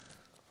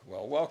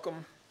Well,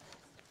 welcome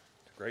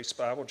to Grace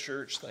Bible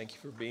Church. Thank you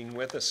for being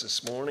with us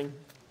this morning.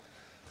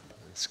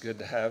 It's good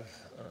to have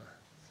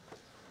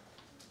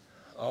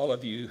all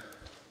of you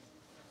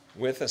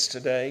with us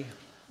today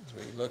as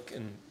we look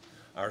in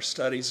our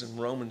studies in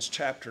Romans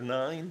chapter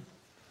 9.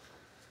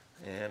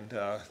 And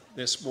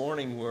this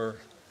morning we're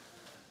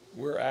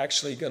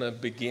actually going to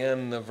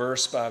begin the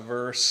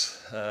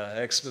verse-by-verse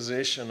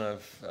exposition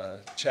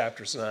of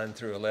chapters 9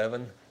 through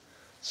 11.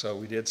 So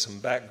we did some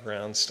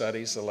background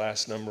studies the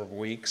last number of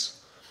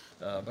weeks.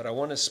 But I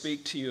want to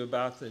speak to you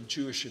about the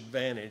Jewish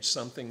advantage,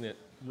 something that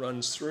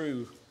runs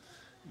through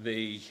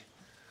the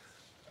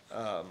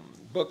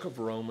book of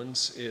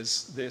Romans,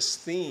 is this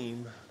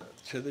theme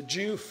to the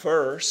Jew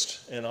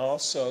first and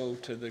also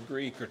to the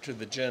Greek or to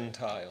the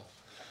Gentile.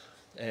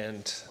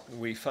 And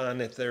we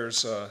find that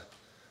there's a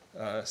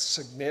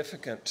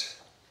significant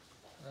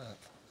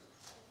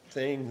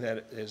thing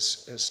that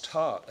is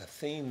taught, a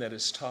theme that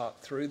is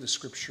taught through the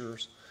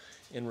Scriptures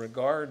in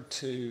regard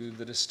to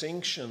the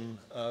distinction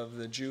of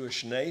the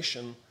Jewish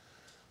nation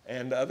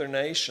and other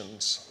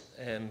nations.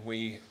 And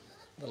we,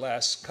 the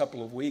last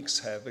couple of weeks,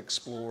 have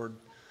explored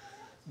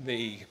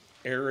the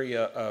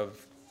area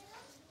of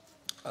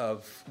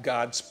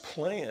God's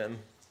plan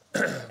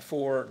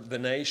for the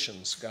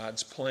nations,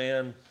 God's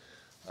plan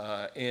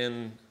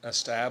in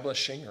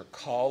establishing or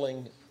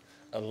calling,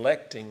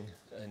 electing,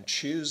 and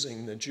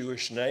choosing the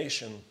Jewish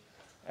nation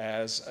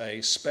as a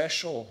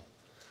special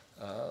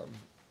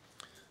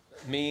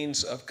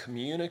means of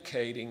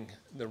communicating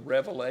the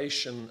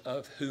revelation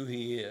of who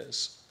He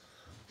is.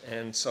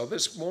 And so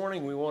this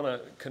morning we want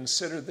to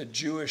consider the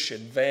Jewish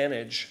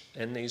advantage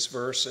in these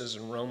verses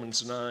in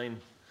Romans 9,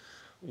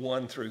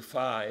 1 through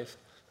 5.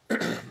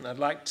 I'd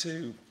like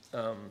to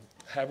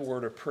have a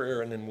word of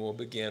prayer and then we'll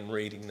begin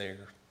reading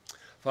there.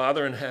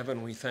 Father in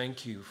heaven, we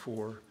thank you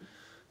for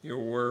your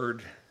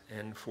word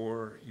and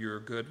for your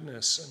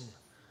goodness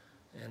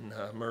and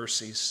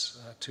mercies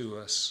to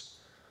us.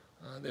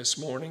 This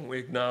morning we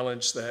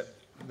acknowledge that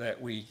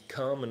we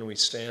come and we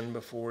stand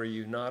before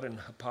you not in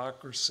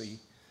hypocrisy,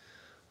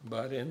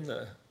 but in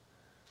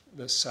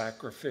the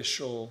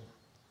sacrificial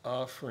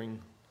offering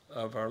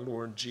of our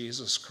Lord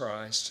Jesus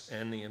Christ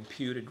and the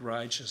imputed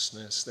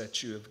righteousness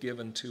that you have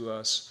given to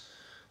us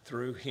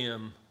through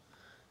him.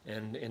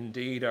 And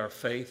indeed our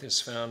faith is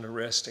found a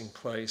resting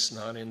place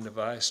not in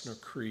device nor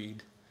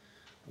creed.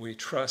 We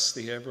trust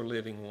the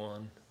ever-living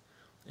one,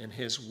 and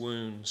his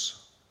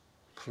wounds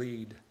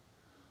plead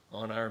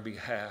on our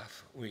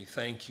behalf. We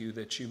thank you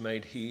that you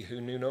made he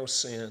who knew no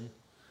sin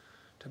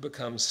to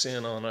become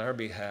sin on our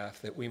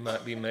behalf, that we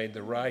might be made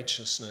the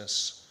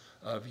righteousness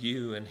of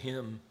you and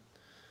him.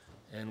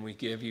 And we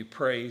give you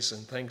praise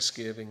and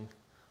thanksgiving,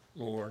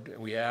 Lord.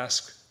 We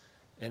ask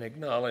and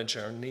acknowledge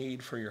our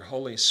need for your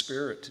Holy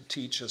Spirit to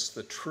teach us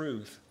the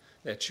truth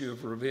that you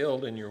have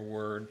revealed in your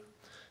word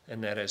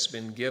and that has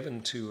been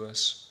given to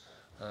us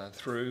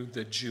through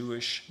the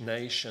Jewish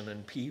nation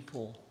and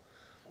people.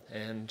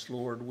 And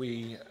Lord,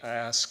 we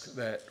ask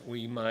that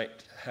we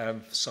might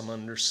have some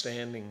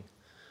understanding,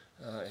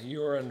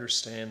 your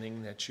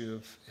understanding that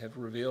you have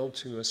revealed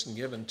to us and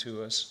given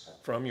to us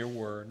from your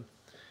word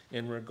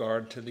in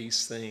regard to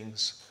these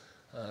things.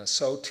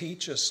 So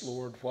teach us,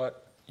 Lord,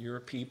 what your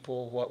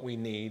people, what we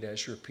need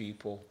as your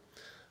people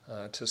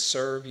to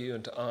serve you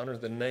and to honor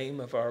the name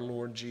of our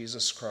Lord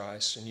Jesus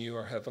Christ and you,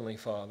 our Heavenly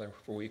Father.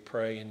 For we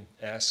pray and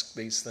ask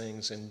these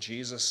things in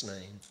Jesus'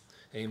 name.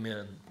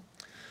 Amen.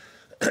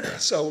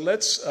 So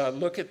let's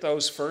look at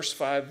those first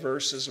 5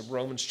 verses of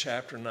Romans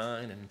chapter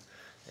 9,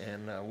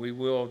 and we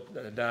will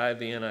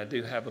dive in. I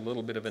do have a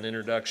little bit of an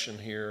introduction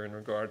here in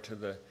regard to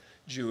the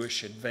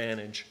Jewish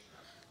advantage.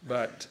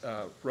 But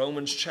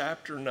Romans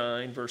chapter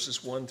 9,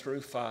 verses 1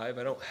 through 5,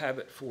 I don't have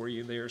it for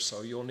you there,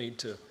 so you'll need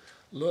to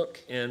look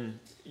in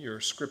your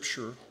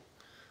scripture,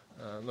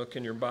 look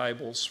in your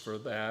Bibles for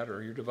that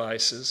or your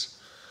devices.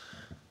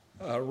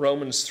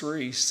 Romans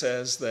 3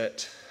 says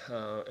that,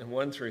 and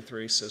 1 through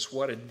 3 says,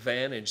 what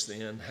advantage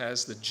then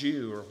has the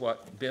Jew, or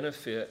what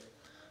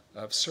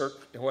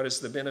is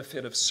the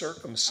benefit of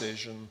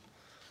circumcision?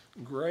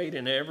 Great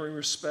in every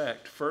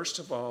respect. First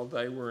of all,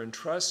 they were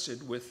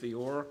entrusted with the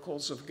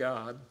oracles of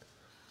God.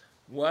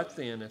 What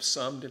then, if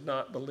some did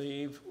not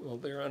believe? Will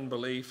their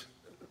unbelief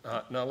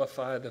not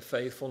nullify the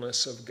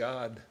faithfulness of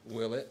God?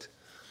 Will it?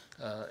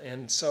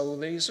 And so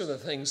these are the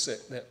things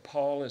that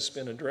Paul has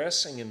been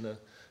addressing in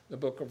the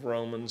book of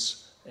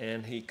Romans,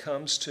 and he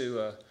comes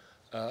to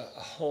a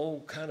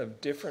whole kind of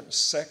different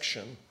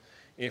section.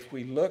 If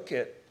we look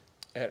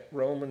at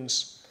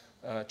Romans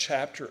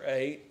chapter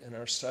 8 and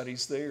our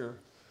studies there,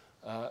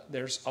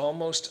 there's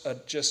almost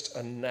just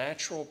a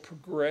natural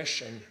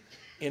progression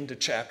into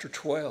chapter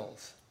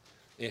 12.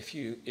 If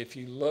you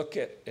look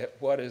at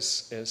what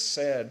is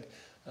said,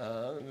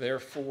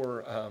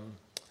 therefore,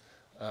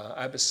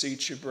 I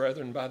beseech you,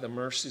 brethren, by the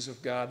mercies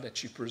of God,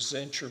 that you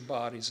present your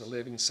bodies a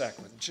living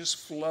sacrifice. It just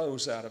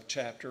flows out of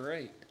chapter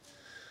 8.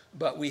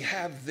 But we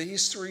have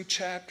these 3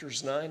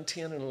 chapters, 9,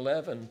 10, and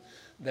 11,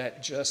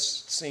 that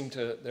just seem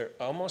to, they're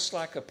almost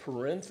like a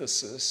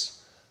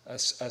parenthesis, a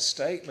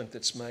statement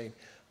that's made.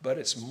 but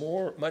it's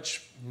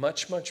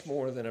much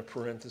more than a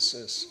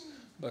parenthesis,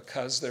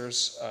 because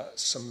there's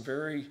some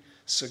very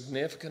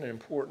significant and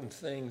important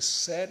things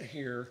said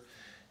here,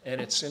 and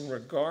it's in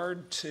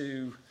regard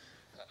to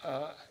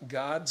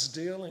God's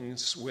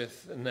dealings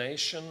with the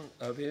nation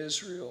of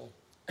Israel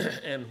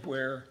and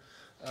where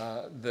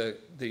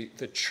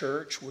the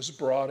church was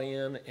brought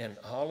in, and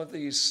all of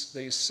these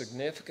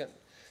significant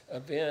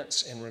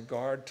events in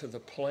regard to the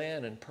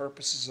plan and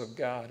purposes of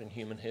God in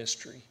human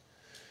history.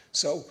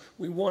 So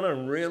we want to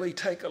really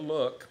take a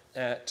look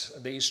at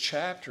these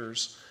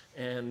chapters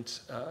and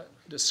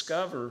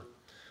discover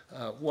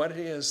what it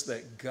is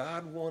that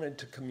God wanted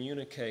to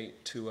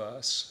communicate to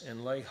us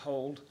and lay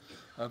hold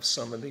of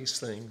some of these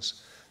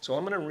things. So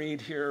I'm going to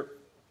read here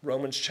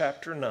Romans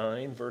chapter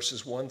 9,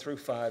 verses 1 through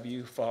 5.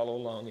 You follow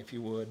along if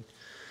you would.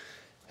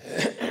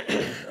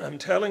 I'm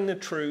telling the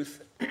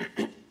truth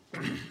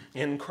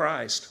in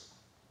Christ.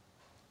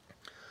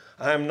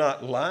 I am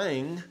not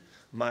lying.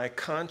 My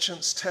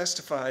conscience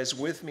testifies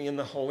with me in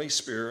the Holy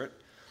Spirit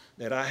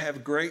that I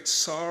have great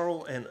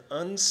sorrow and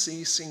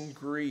unceasing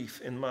grief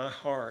in my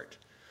heart.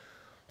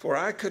 For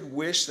I could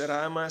wish that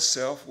I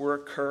myself were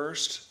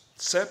accursed,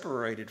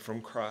 separated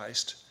from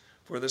Christ,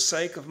 for the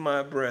sake of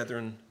my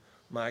brethren,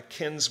 my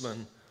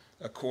kinsmen,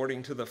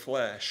 according to the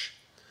flesh,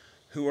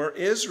 who are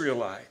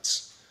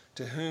Israelites,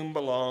 to whom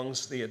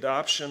belongs the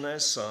adoption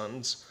as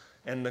sons,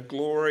 and the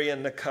glory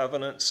and the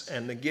covenants,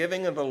 and the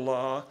giving of the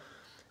law,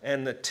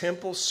 and the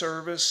temple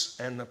service,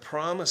 and the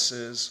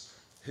promises,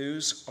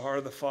 whose are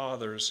the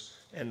fathers,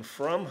 and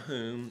from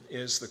whom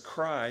is the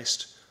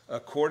Christ,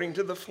 according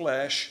to the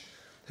flesh,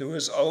 who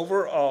is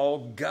over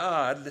all,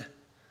 God,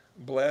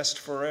 blessed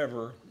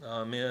forever.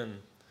 Amen.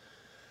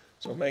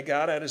 So may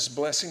God add his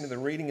blessing to the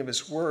reading of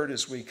his word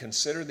as we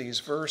consider these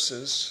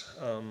verses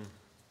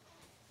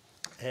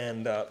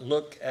and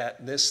look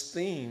at this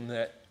theme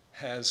that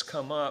has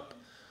come up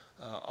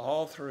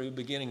all through,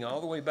 beginning all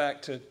the way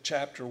back to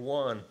chapter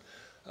 1.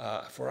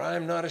 For I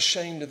am not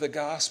ashamed of the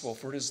gospel,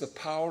 for it is the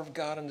power of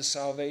God unto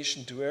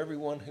salvation to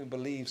everyone who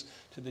believes,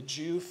 to the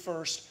Jew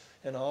first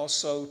and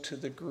also to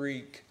the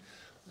Greek.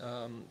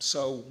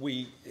 So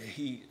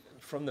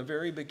from the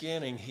very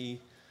beginning,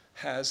 he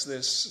has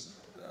this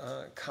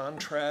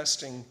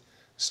contrasting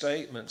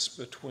statements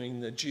between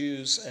the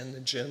Jews and the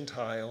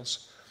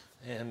Gentiles.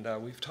 And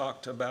we've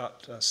talked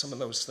about some of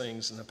those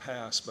things in the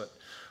past. But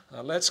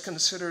let's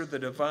consider the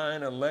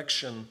divine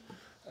election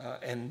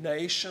and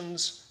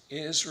nations,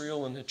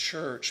 Israel, and the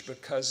church,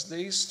 because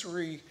these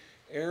three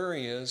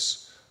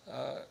areas,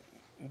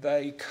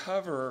 they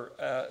cover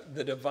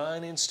the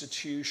divine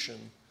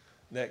institution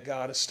that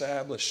God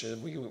established.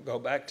 We go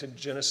back to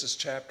Genesis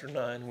chapter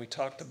 9. We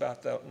talked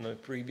about that in the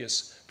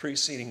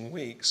preceding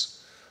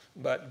weeks.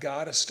 But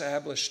God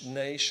established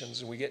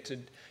nations. And we get to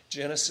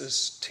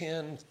Genesis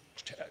 10,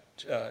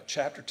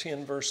 chapter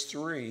 10, verse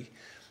 3,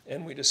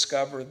 and we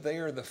discover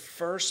there the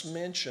first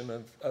mention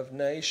of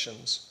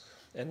nations.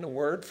 And the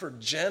word for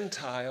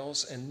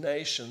Gentiles and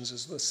nations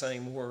is the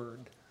same word.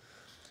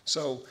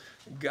 So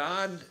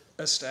God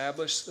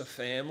established the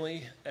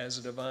family as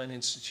a divine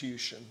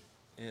institution.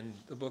 In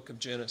the book of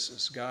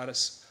Genesis, God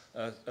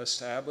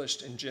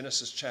established in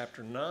Genesis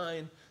chapter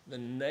 9 the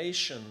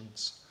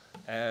nations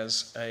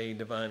as a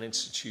divine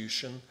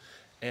institution,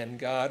 and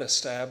God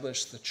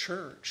established the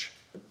church,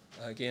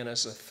 again,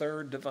 as a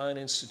third divine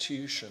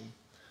institution.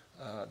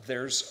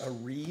 There's a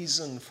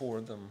reason for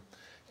them,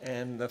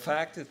 and the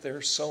fact that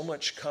there's so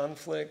much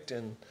conflict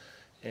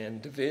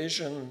and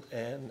division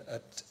and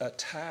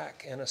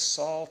attack and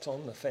assault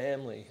on the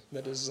family,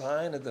 the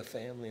design of the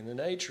family and the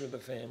nature of the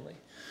family,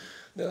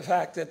 the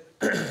fact that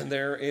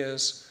there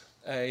is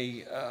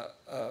a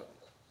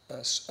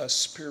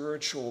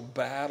spiritual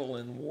battle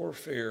and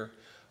warfare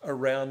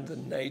around the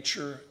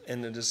nature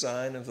and the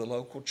design of the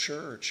local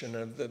church and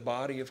of the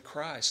body of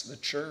Christ, the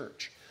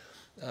church.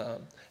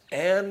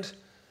 And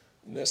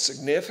the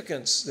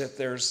significance that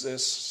there's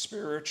this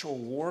spiritual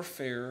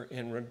warfare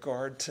in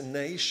regard to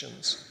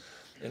nations.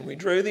 And we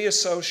drew the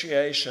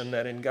association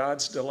that in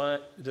God's divine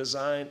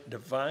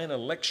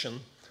election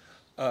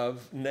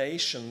of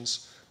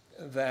nations,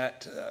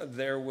 that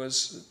there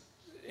was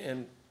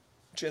in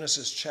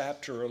Genesis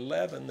chapter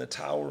 11 the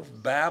Tower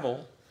of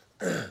Babel,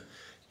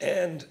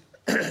 and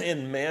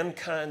in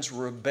mankind's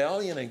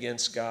rebellion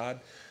against God,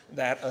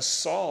 that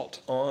assault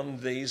on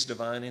these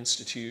divine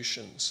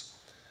institutions.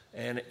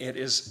 And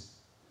it's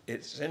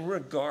in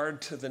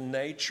regard to the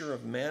nature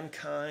of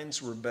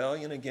mankind's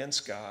rebellion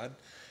against God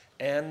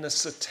and the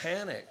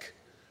satanic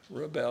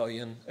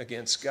rebellion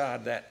against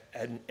God, that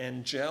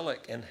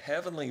angelic and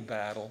heavenly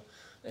battle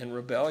and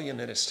rebellion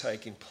that is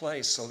taking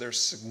place. So there's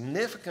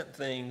significant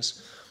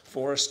things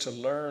for us to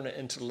learn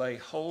and to lay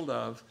hold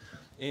of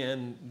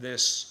in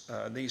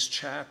these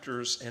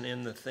chapters and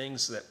in the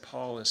things that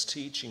Paul is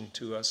teaching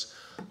to us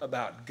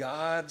about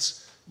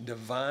God's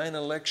divine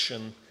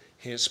election,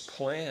 his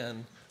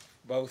plan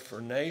both for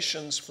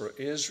nations, for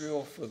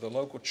Israel, for the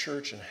local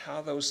church, and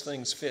how those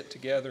things fit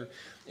together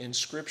in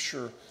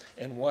Scripture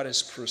and what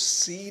is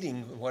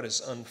proceeding, what is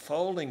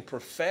unfolding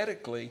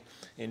prophetically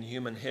in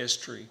human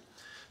history.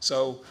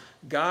 So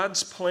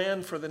God's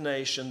plan for the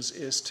nations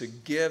is to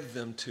give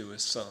them to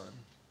his Son.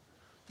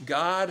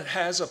 God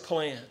has a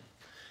plan.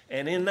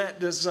 And in that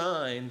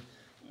design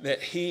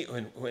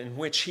in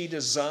which he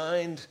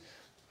designed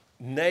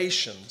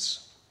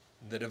nations,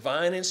 the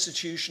divine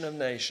institution of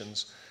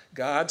nations,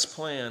 God's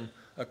plan,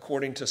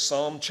 according to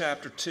Psalm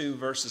chapter 2,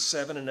 verses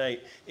 7 and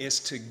 8, is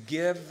to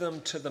give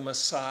them to the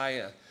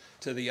Messiah,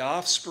 to the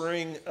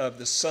offspring of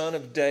the son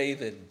of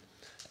David,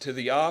 to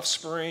the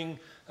offspring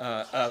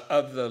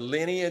of the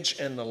lineage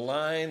and the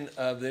line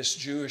of this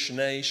Jewish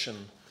nation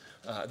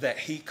that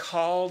he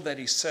called, that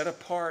he set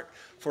apart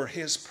for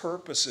his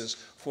purposes,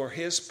 for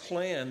his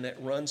plan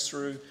that runs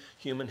through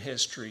human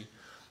history.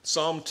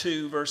 Psalm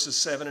 2, verses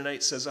 7 and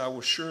 8 says, I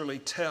will surely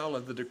tell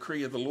of the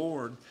decree of the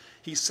Lord.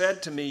 He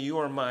said to me, you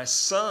are my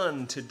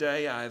son,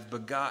 today I have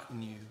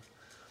begotten you.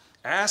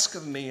 Ask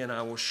of me, and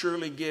I will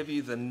surely give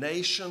you the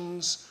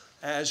nations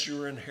as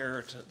your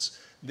inheritance.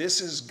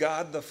 This is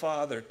God the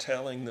Father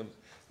telling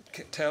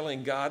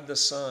God the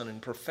Son,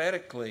 and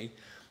prophetically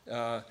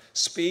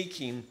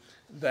speaking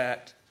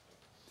that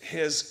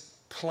his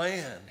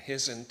plan,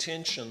 his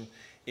intention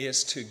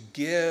is to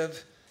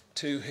give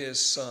to his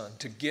Son,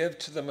 to give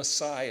to the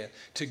Messiah,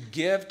 to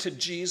give to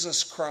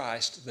Jesus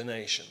Christ the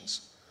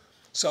nations.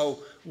 So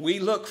we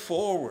look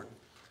forward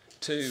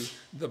to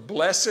the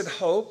blessed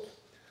hope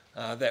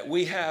that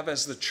we have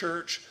as the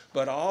church,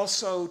 but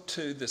also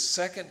to the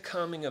second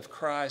coming of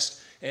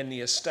Christ and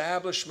the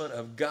establishment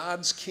of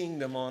God's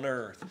kingdom on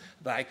earth.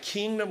 Thy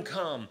kingdom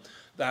come,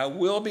 thy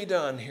will be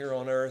done here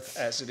on earth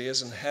as it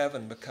is in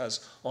heaven,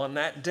 because on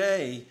that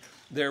day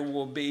there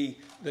will be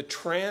the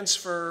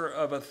transfer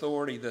of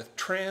authority, the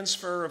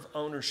transfer of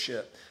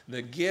ownership,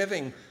 the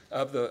giving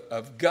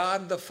of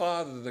God the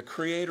Father, the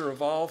creator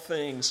of all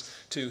things,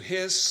 to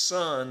his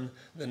Son,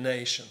 the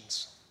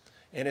nations.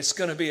 And it's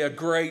going to be a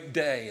great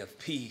day of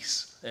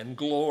peace and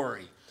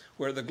glory,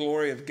 where the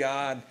glory of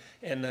God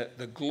and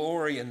the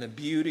glory and the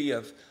beauty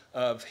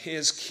of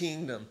his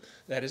kingdom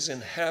that is in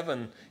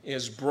heaven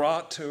is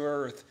brought to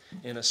earth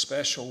in a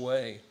special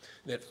way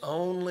that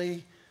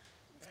only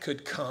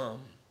could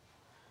come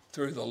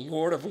through the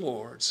Lord of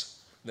Lords,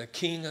 the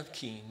King of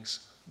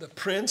Kings, the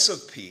Prince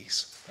of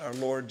Peace, our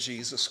Lord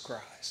Jesus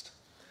Christ.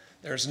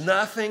 There's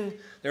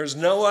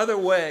no other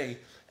way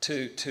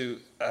to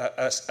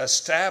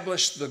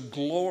establish the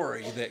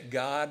glory that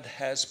God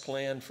has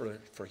planned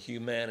for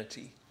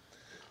humanity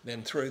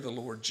than through the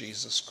Lord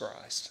Jesus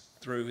Christ,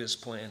 through his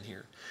plan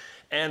here.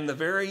 And the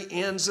very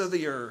ends of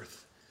the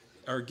earth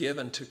are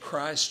given to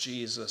Christ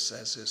Jesus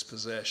as his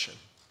possession.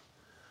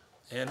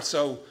 And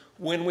so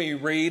when we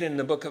read in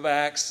the book of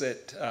Acts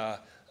that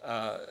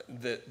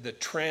the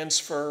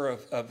transfer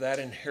of that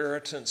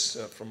inheritance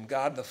from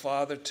God the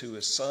Father to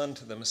his Son,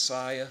 to the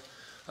Messiah,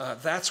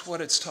 that's what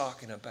it's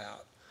talking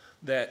about.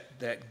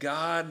 That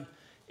God,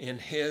 in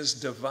his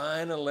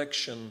divine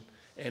election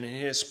and in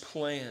his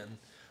plan,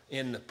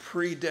 in the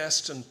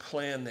predestined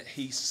plan that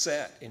he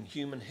set in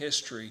human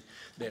history,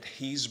 that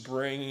he's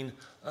bringing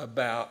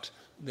about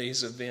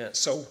these events.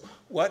 So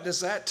what does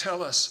that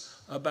tell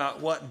us about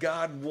what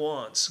God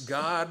wants?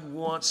 God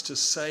wants to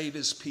save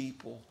his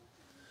people.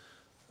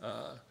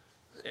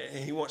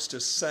 He wants to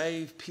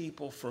save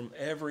people from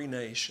every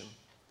nation.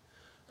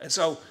 And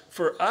so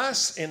for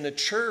us in the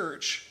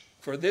church,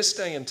 for this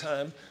day and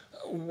time,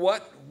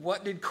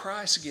 what did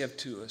Christ give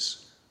to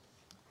us?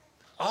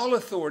 All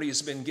authority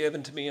has been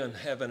given to me on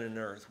heaven and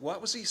earth.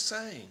 What was he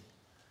saying?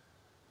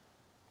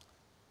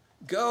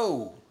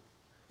 Go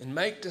and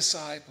make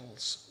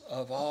disciples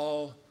of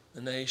all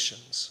the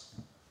nations.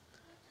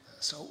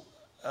 So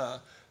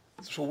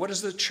what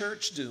is the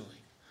church doing?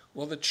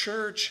 Well, the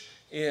church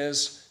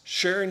is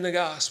sharing the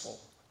gospel.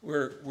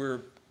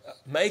 We're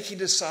making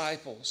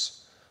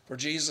disciples for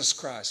Jesus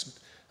Christ,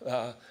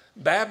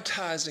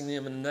 baptizing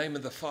them in the name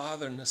of the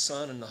Father and the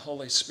Son and the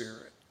Holy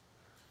Spirit.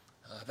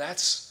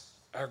 That's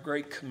our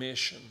Great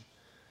Commission.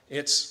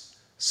 It's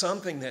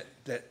something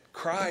that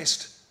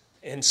Christ,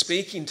 in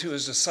speaking to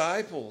his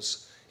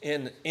disciples,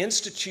 in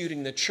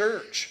instituting the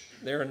church,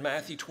 there in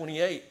Matthew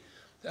 28,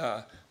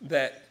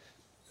 that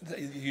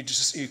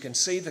you can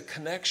see the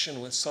connection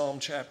with Psalm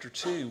chapter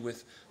 2,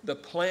 with the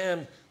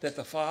plan that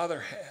the Father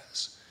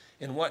has,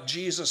 and what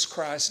Jesus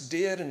Christ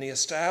did in the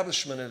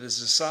establishment of his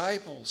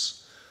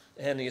disciples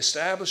and the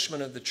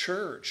establishment of the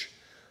church,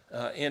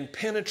 in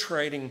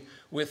penetrating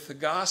with the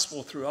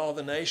gospel through all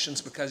the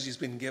nations, because he's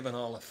been given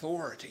all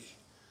authority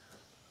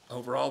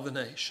over all the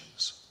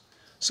nations.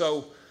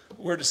 So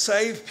we're to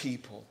save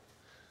people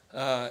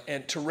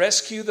and to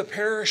rescue the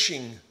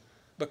perishing,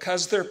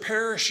 because they're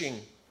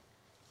perishing.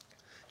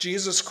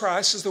 Jesus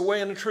Christ is the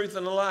way and the truth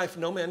and the life.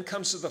 No man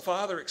comes to the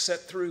Father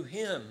except through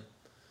him.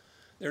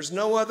 There's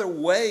no other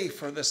way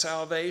for the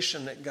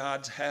salvation that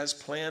God has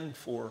planned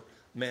for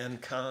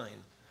mankind,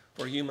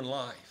 for human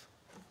life.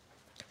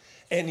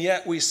 And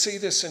yet we see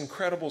this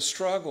incredible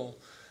struggle,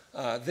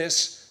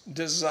 this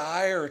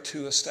desire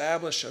to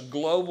establish a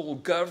global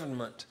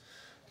government,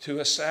 to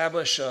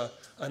establish an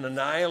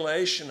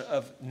annihilation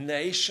of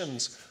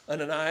nations,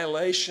 an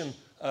annihilation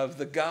of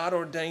the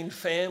God-ordained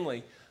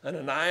family, an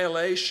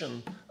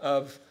annihilation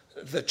of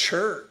the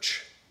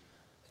church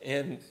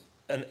and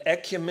an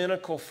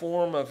ecumenical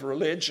form of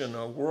religion,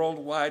 a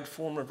worldwide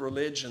form of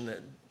religion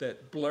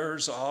that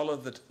blurs all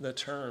of the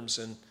terms.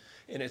 And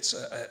it's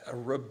a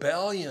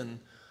rebellion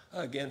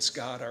against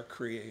God, our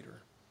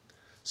Creator.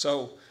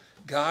 So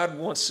God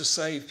wants to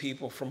save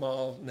people from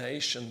all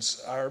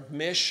nations. Our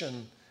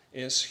mission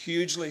is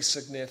hugely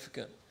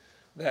significant,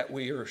 that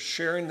we are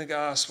sharing the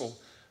gospel,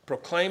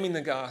 proclaiming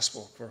the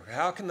gospel. For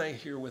how can they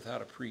hear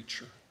without a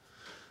preacher?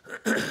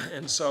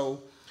 And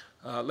so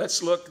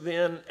let's look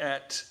then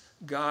at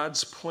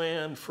God's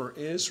plan for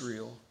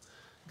Israel.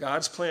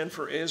 God's plan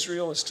for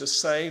Israel is to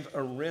save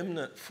a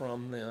remnant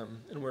from them.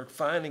 And we're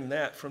finding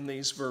that from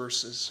these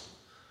verses,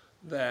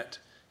 that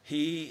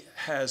he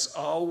has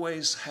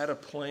always had a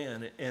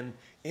plan. And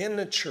in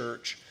the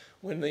church,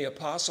 when the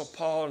Apostle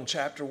Paul in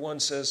chapter 1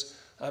 says,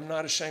 I'm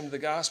not ashamed of the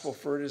gospel,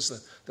 for it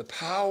is the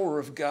power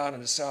of God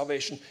unto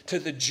salvation to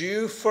the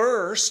Jew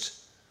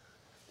first.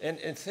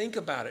 And think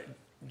about it.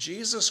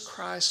 Jesus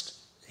Christ,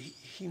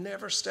 he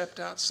never stepped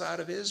outside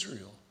of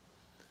Israel.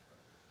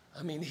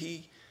 I mean,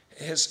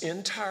 his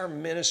entire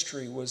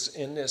ministry was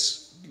in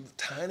this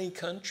tiny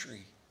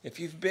country. If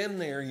you've been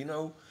there, you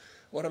know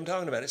what I'm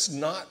talking about. It's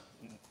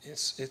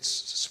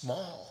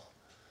small.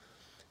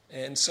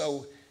 And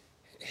so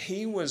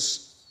he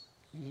was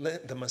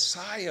the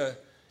Messiah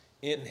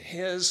in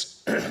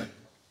his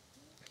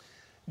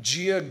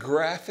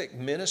geographic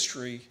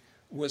ministry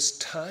was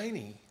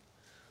tiny.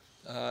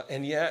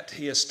 And yet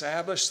he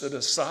established the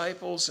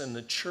disciples and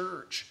the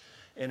church,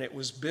 and it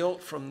was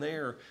built from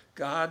there.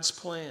 God's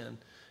plan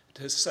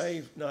to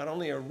save not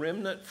only a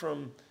remnant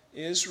from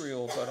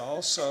Israel, but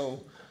also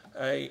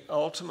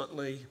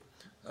ultimately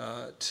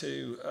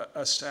to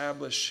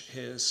establish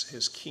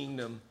his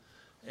kingdom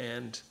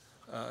and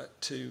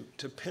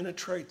to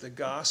penetrate the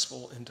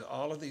gospel into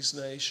all of these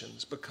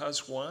nations.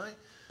 Because why?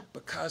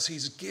 Because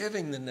he's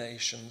giving the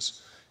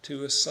nations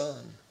to his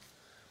Son,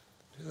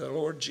 to the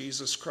Lord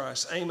Jesus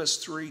Christ.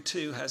 Amos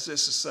 3:2 has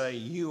this to say,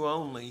 you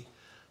only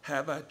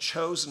have I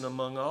chosen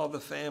among all the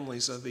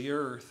families of the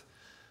earth.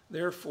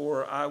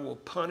 Therefore, I will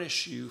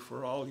punish you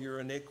for all your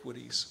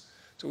iniquities.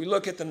 So we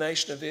look at the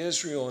nation of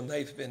Israel, and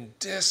they've been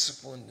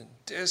disciplined and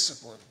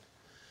disciplined.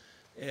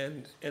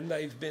 And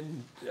they've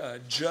been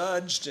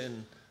judged,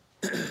 and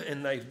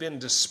they've been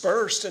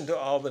dispersed into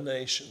all the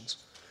nations.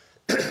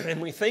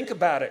 And we think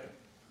about it.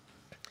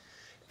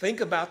 Think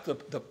about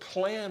the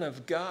plan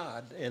of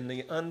God and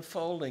the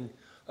unfolding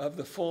of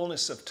the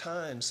fullness of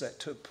times that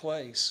took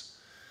place.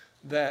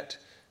 That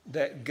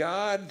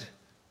God,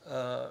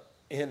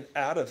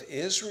 out of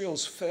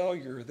Israel's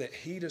failure, that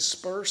he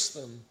dispersed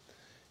them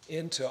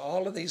into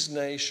all of these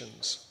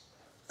nations.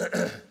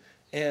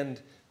 and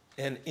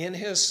in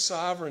his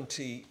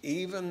sovereignty,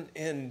 even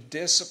in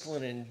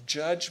discipline and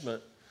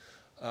judgment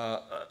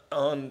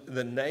on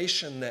the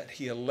nation that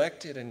he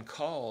elected and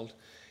called,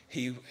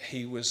 he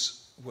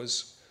was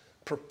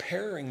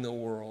preparing the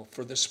world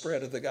for the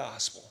spread of the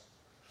gospel.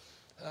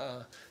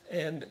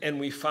 And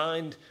we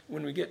find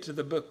when we get to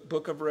the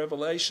book of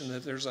Revelation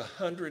that there's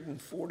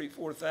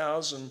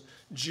 144,000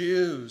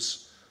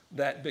 Jews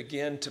that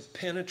begin to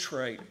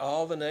penetrate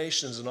all the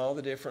nations and all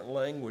the different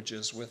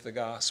languages with the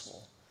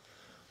gospel.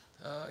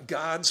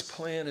 God's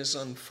plan is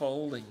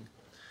unfolding,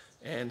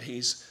 and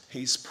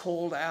he's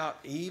pulled out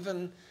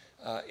even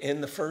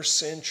in the first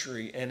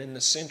century and in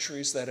the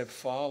centuries that have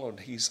followed.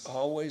 He's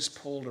always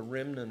pulled a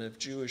remnant of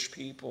Jewish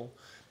people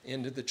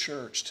into the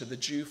church, to the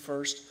Jew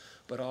first,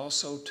 but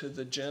also to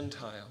the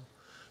Gentile.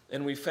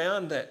 And we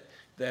found that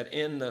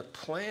in the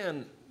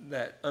plan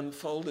that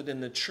unfolded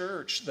in the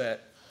church,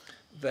 that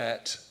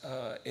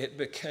it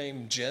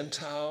became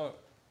Gentile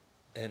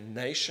and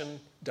nation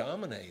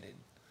dominated.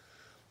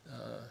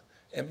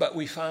 But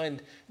we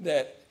find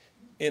that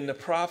in the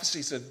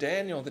prophecies of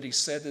Daniel that he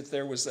said that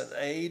there was an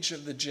age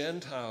of the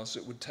Gentiles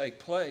that would take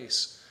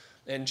place.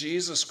 And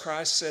Jesus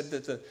Christ said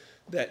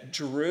that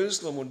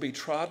Jerusalem would be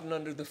trodden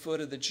under the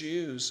foot of the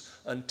Jews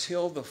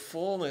until the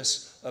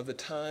fullness of the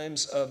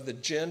times of the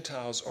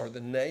Gentiles or the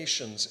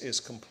nations is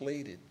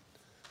completed.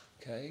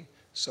 Okay?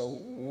 So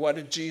what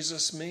did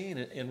Jesus mean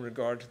in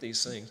regard to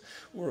these things?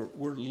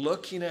 We're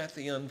looking at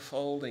the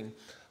unfolding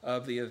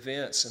of the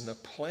events and the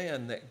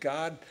plan that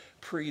God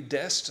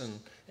predestined,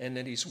 and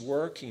that he's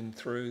working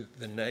through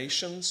the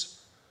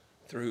nations,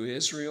 through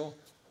Israel,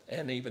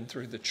 and even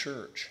through the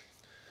church.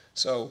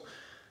 So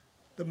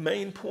the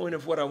main point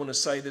of what I want to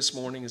say this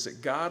morning is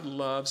that God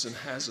loves and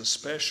has a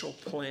special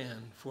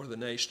plan for the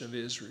nation of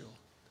Israel.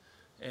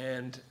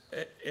 And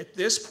at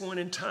this point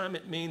in time,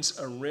 it means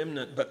a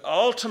remnant, but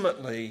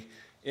ultimately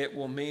it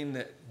will mean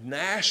that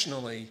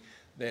nationally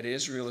that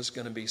Israel is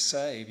going to be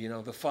saved. You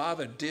know, the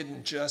Father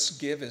didn't just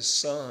give his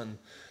Son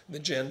the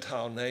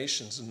Gentile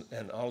nations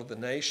and all of the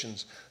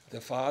nations.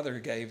 The Father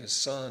gave his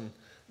Son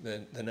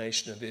the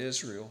nation of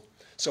Israel.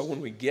 So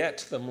when we get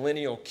to the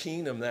millennial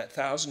kingdom, that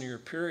 1,000-year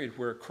period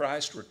where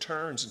Christ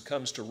returns and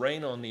comes to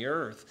reign on the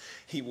earth,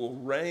 he will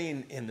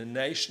reign in the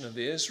nation of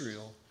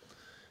Israel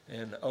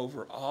and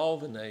over all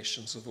the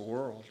nations of the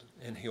world.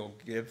 and he'll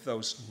give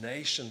those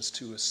nations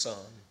to his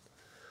son.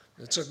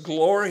 It's a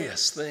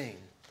glorious thing,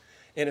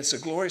 and it's a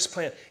glorious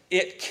plan.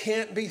 It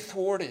can't be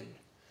thwarted.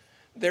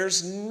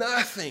 There's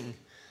nothing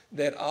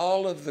that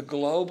all of the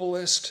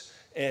globalist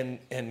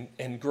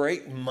and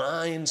great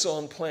minds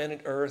on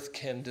planet Earth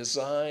can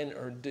design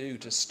or do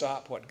to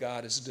stop what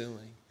God is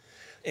doing.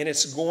 And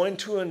it's going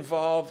to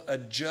involve a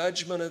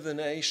judgment of the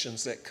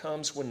nations that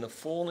comes when the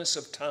fullness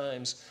of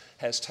times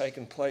has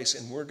taken place.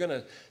 And we're going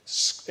to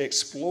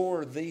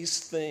explore these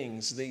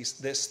things,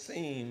 this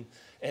theme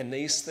and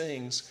these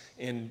things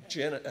in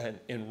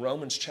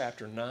Romans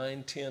chapter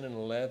 9, 10, and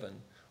 11.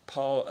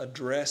 Paul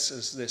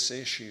addresses this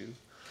issue.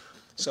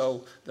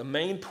 So the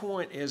main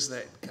point is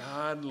that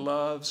God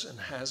loves and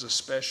has a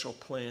special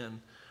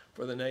plan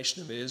for the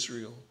nation of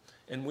Israel.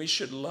 And we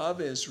should love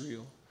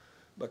Israel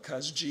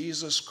because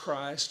Jesus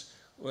Christ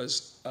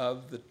was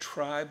of the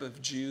tribe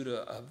of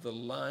Judah, of the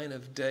line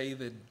of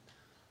David.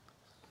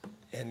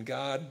 And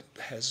God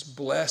has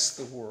blessed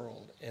the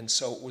world. And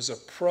so it was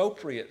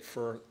appropriate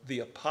for the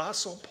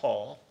Apostle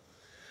Paul,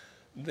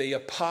 the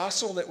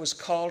apostle that was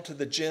called to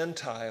the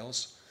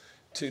Gentiles,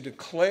 to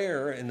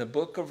declare in the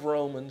book of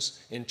Romans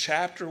in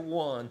chapter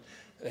 1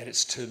 that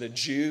it's to the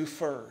Jew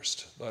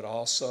first, but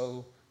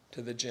also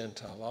to the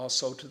Gentile,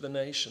 also to the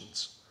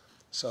nations.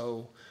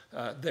 So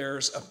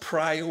there's a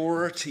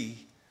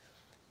priority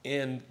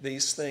in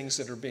these things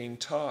that are being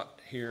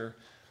taught here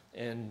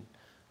in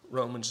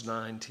Romans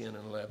 9, 10,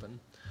 and 11.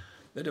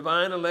 The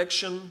divine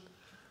election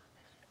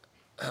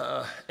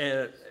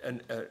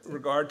and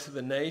regard to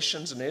the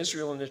nations and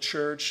Israel and the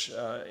church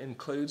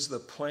includes the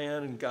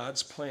plan and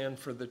God's plan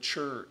for the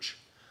church.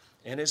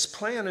 And his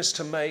plan is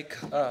to make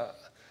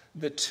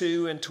the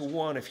two into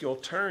one. If you'll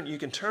turn, you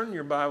can turn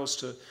your Bibles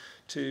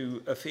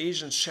to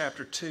Ephesians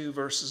chapter 2,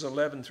 verses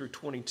 11 through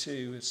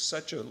 22. It's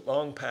such a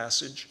long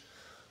passage,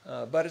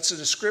 but it's a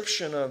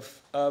description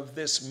of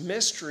this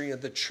mystery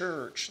of the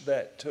church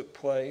that took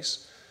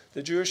place.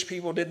 The Jewish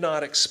people did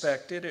not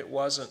expect it. It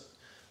wasn't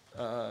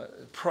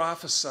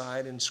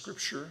prophesied in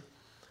Scripture,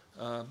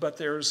 but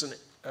there's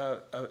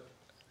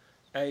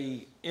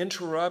a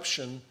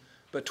interruption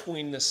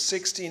between the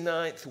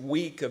 69th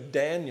week of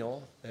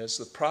Daniel, as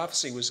the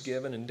prophecy was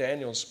given in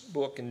Daniel's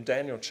book in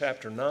Daniel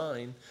chapter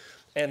 9,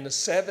 and the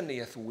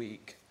 70th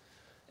week.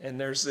 And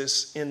there's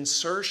this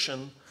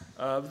insertion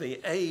of the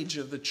age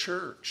of the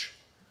church,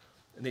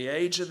 the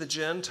age of the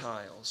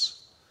Gentiles.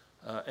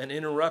 An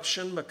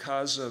interruption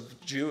because of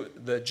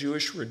the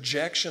Jewish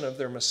rejection of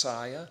their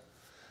Messiah.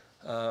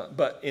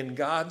 But in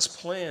God's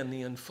plan,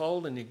 the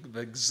unfolding of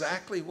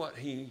exactly what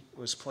he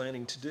was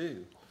planning to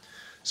do.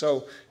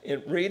 So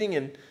in reading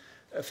in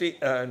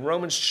Ephesians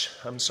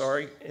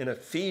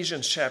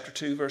chapter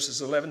 2,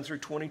 verses 11 through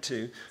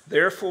 22,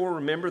 therefore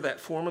remember that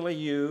formerly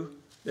you,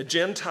 the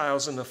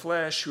Gentiles in the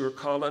flesh, who are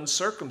called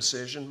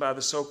uncircumcision by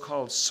the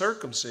so-called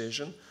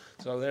circumcision,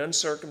 so the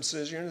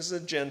uncircumcision is the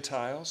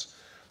Gentiles,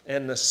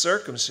 and the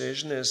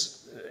circumcision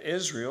is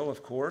Israel,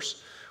 of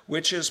course,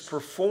 which is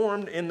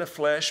performed in the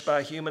flesh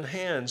by human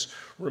hands.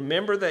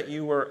 Remember that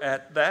you were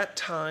at that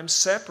time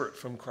separate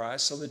from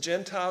Christ. So the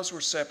Gentiles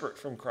were separate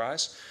from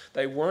Christ.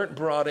 They weren't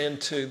brought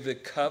into the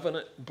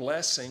covenant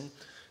blessing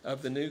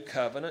of the new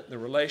covenant, the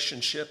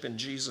relationship in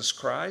Jesus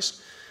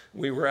Christ.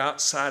 We were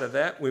outside of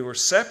that. We were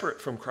separate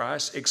from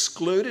Christ,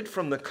 excluded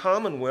from the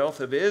commonwealth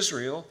of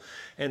Israel,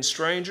 and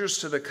strangers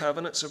to the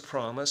covenants of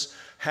promise,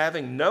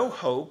 having no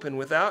hope and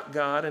without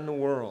God in the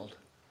world.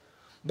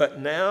 But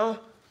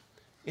now,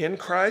 in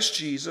Christ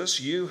Jesus,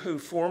 you who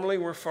formerly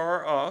were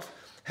far off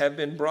have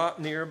been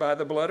brought near by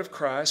the blood of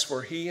Christ,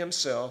 for he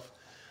himself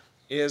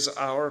is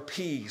our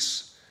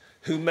peace,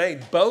 who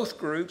made both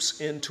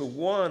groups into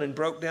one and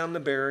broke down the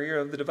barrier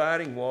of the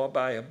dividing wall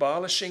by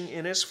abolishing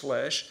in his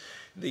flesh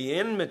the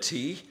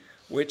enmity,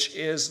 which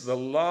is the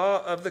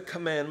law of the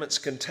commandments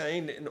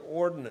contained in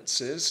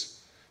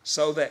ordinances,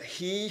 so that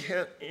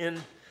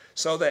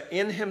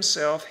in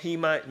himself he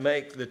might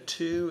make the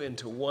two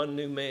into one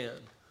new man.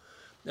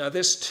 Now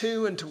this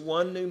two into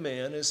one new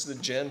man is the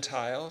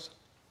Gentiles,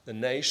 the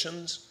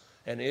nations,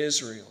 and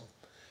Israel.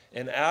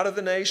 And out of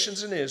the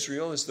nations and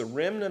Israel is the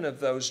remnant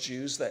of those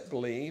Jews that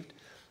believed,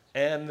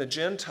 and the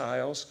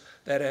Gentiles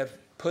that have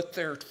put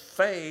their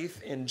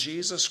faith in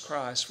Jesus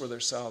Christ for their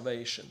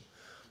salvation.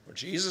 For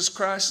Jesus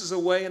Christ is the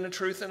way and the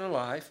truth and the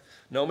life.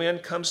 No man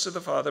comes to the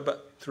Father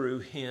but through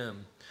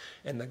him.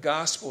 And the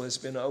gospel has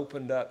been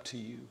opened up to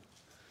you.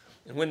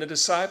 And when the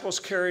disciples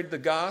carried the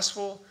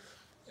gospel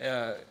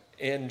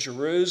in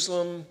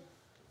Jerusalem,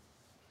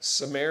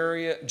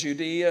 Samaria,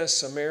 Judea,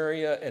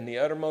 Samaria, and the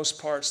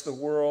uttermost parts of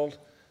the world,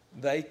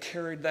 they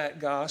carried that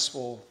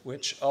gospel,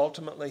 which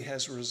ultimately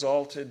has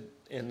resulted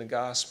in the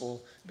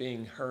gospel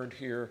being heard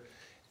here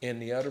in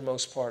the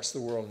uttermost parts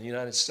of the world, in the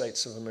United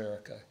States of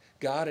America.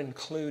 God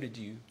included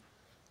you.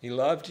 He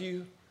loved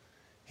you.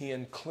 He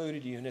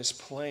included you in his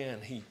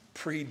plan. He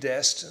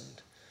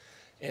predestined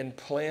and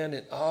planned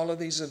in all of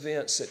these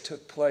events that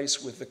took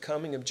place with the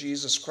coming of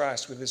Jesus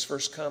Christ, with his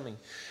first coming,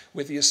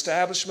 with the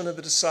establishment of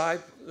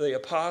the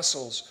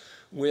apostles,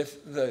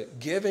 with the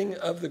giving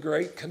of the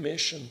Great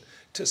Commission.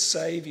 to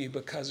save you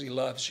because he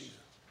loves you.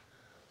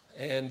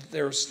 And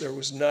there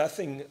was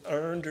nothing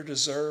earned or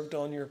deserved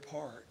on your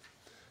part.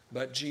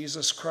 But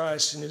Jesus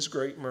Christ in his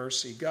great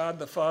mercy, God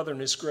the Father in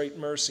his great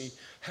mercy,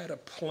 had a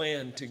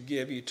plan to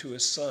give you to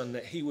his Son,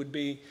 that he would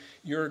be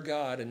your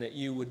God and that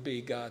you would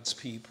be God's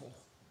people.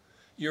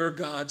 You're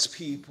God's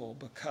people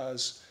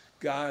because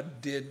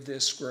God did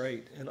this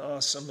great and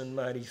awesome and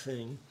mighty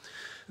thing,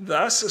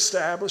 thus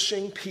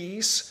establishing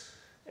peace,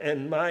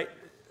 and might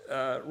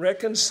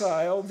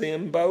reconcile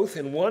them both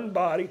in one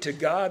body to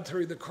God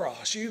through the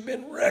cross. You've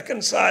been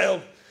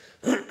reconciled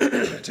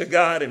to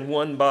God in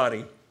one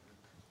body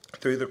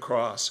through the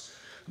cross,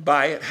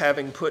 by it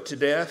having put to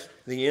death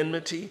the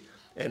enmity,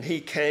 and he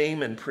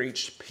came and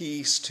preached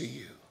peace to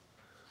you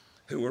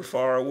who were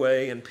far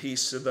away, and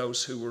peace to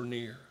those who were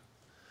near.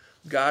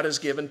 God has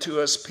given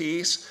to us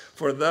peace,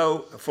 for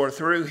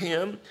through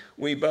him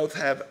we both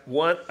have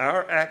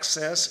our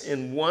access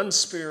in one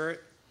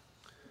Spirit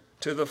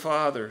to the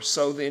Father.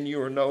 So then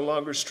you are no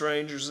longer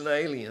strangers and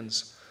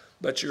aliens,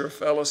 but you're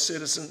fellow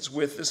citizens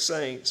with the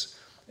saints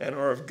and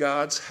are of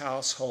God's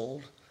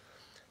household,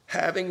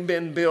 having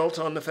been built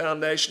on the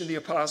foundation of the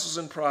apostles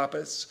and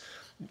prophets,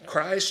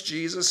 Christ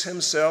Jesus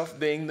himself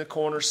being the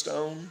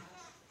cornerstone.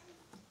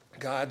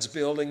 God's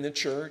building the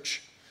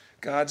church.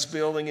 God's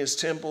building his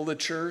temple, the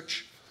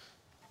church,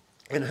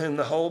 in whom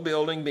the whole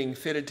building being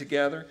fitted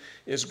together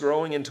is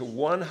growing into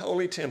one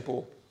holy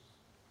temple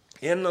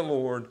in the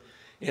Lord,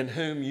 in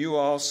whom you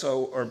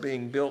also are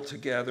being built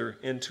together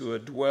into a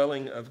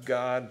dwelling of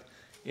God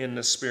in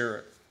the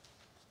Spirit.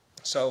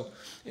 So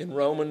in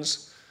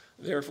Romans,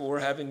 therefore,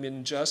 having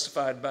been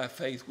justified by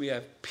faith, we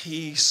have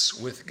peace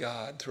with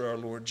God through our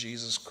Lord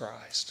Jesus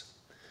Christ.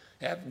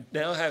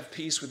 Now have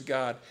peace with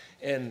God,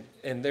 and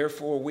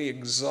therefore we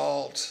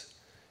exalt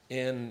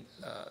in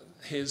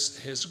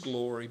his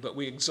glory, but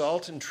we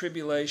exalt in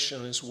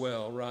tribulation as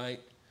well,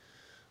 right?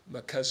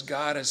 Because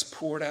God has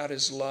poured out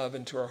his love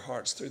into our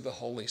hearts through the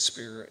Holy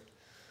Spirit.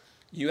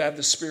 You have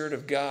the Spirit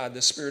of God.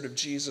 The Spirit of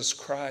Jesus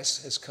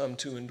Christ has come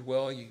to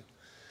indwell you.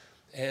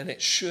 And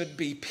it should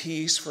be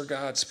peace for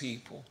God's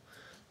people.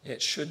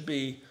 It should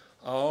be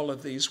all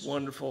of these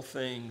wonderful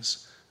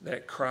things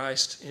that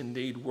Christ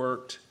indeed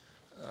worked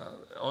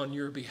on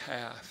your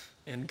behalf.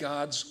 And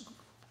God's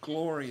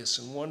glorious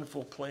and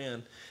wonderful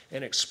plan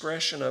and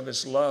expression of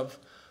his love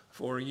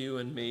for you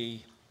and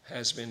me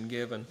has been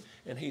given.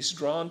 And he's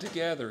drawn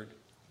together,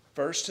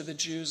 first to the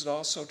Jews and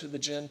also to the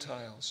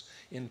Gentiles,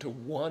 into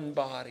one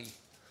body,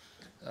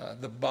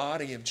 the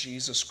body of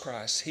Jesus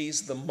Christ.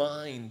 He's the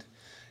mind.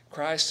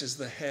 Christ is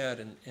the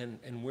head,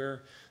 and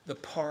we're the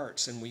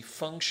parts, and we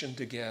function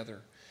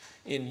together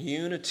in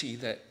unity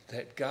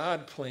that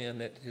God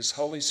planned, that his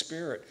Holy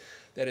Spirit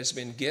that has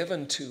been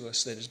given to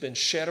us, that has been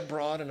shed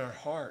abroad in our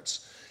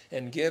hearts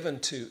and given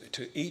to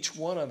each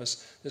one of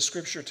us. The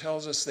Scripture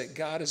tells us that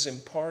God has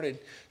imparted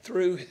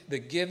through the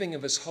giving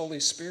of his Holy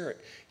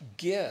Spirit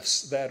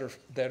gifts that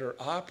are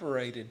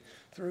operated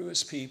through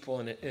his people,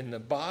 and the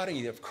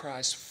body of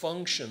Christ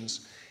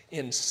functions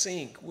in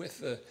sync with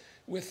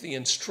the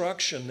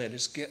instruction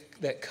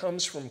that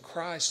comes from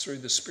Christ through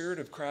the Spirit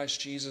of Christ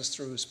Jesus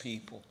through his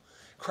people.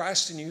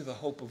 Christ in you, the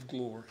hope of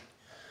glory.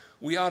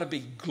 We ought to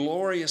be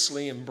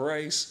gloriously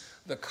embrace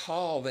the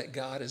call that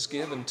God has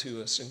given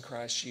to us in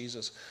Christ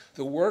Jesus,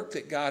 the work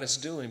that God is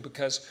doing,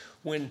 because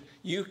when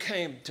you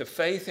came to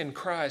faith in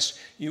Christ,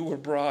 you were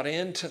brought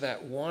into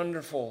that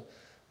wonderful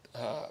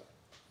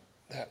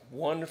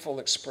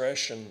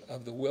expression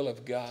of the will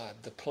of God,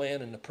 the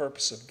plan and the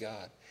purpose of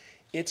God.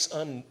 It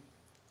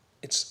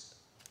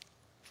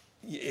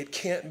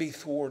can't be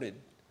thwarted.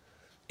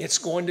 It's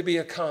going to be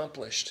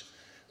accomplished.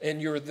 And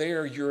you're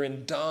there, you're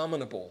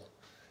indomitable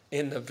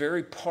in the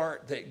very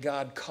part that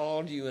God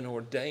called you and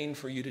ordained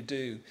for you to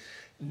do,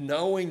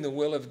 knowing the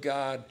will of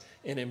God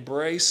and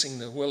embracing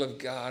the will of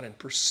God and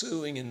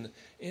pursuing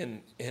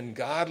in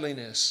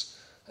godliness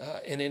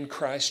and in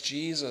Christ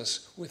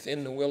Jesus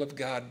within the will of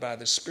God by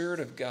the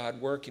Spirit of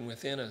God working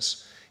within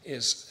us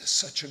is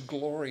such a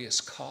glorious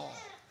call.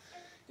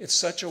 It's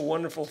such a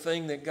wonderful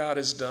thing that God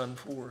has done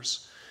for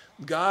us.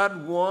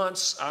 God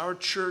wants our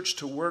church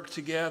to work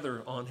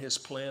together on his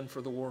plan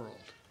for the world.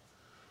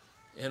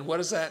 And what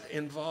does that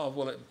involve?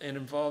 Well, it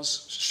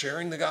involves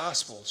sharing the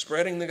gospel,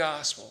 spreading the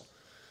gospel.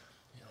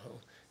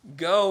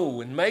 Go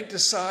and make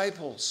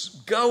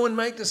disciples. Go and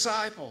make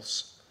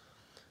disciples.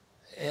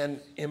 And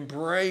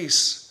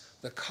embrace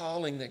the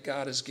calling that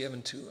God has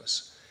given to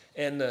us.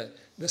 And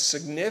the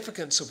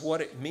significance of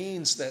what it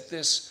means that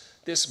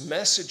this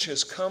message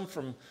has come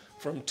from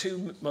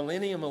 2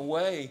 millennium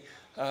away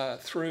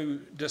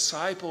through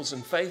disciples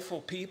and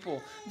faithful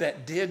people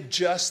that did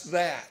just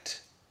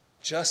that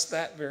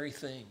very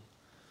thing.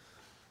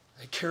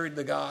 They carried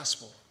the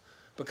gospel.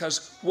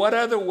 Because what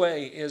other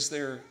way is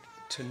there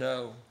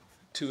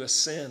to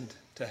ascend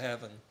to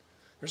heaven?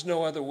 There's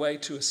no other way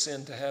to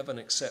ascend to heaven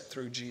except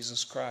through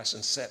Jesus Christ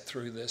and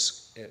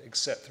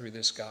except through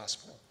this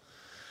gospel.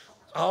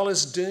 All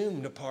is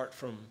doomed apart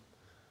from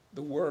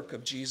the work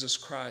of Jesus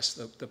Christ,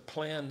 the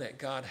plan that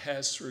God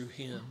has through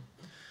him.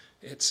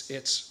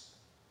 It's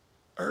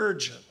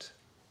urgent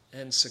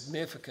and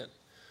significant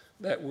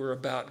that we're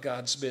about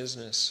God's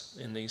business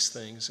in these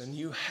things. And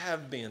you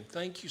have been.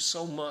 Thank you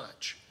so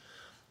much.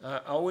 I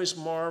always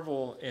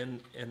marvel,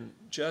 and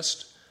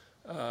just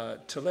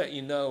to let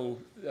you know,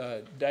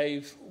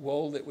 Dave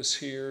Wold that was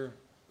here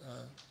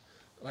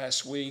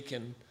last week,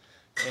 and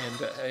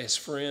his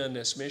friend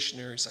as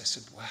missionaries, I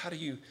said, well,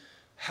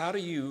 how do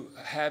you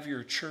have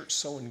your church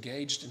so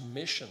engaged in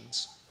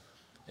missions?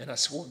 And I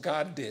said, well,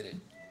 God did it,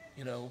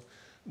 you know.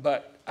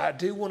 But I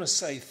do want to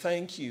say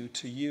thank you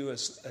to you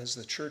as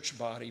the church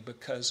body,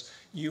 because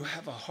you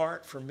have a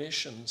heart for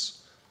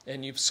missions,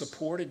 and you've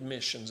supported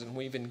missions, and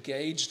we've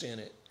engaged in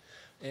it.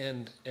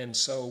 And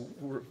so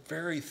we're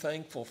very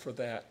thankful for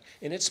that.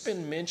 And it's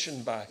been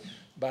mentioned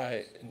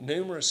by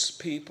numerous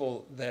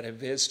people that have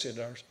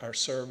visited our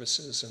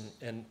services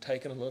and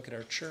taken a look at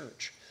our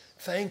church.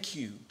 Thank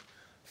you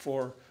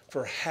for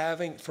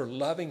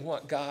loving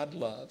what God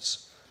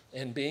loves,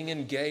 and being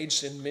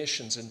engaged in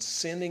missions, and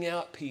sending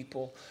out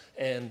people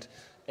and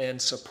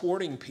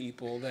supporting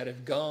people that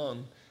have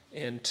gone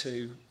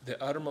into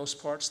the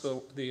uttermost parts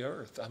of the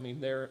earth. I mean,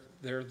 they're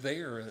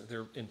there.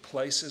 They're in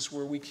places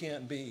where we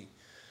can't be.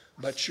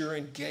 But you're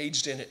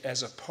engaged in it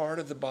as a part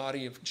of the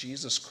body of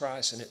Jesus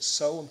Christ, and it's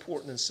so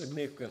important and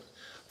significant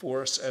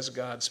for us as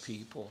God's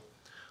people.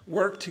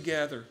 Work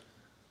together.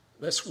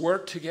 Let's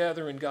work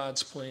together in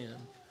God's plan.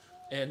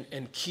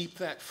 And keep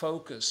that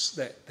focus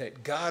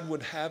that God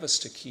would have us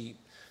to keep,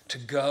 to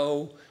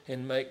go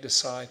and make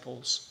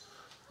disciples.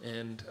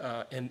 And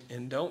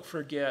don't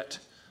forget,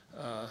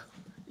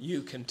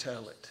 you can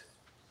tell it.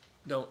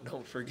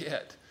 Don't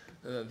forget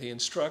the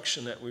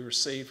instruction that we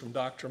received from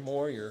Dr.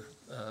 Moyer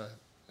a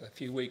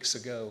few weeks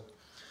ago.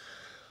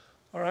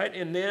 All right,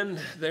 and then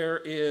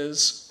there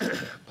is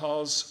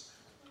Paul's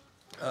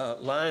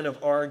line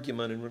of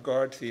argument in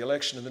regard to the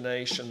election of the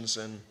nations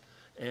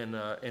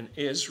and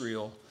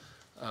Israel.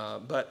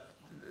 But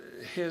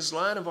his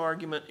line of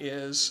argument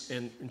is,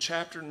 in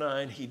chapter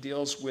 9, he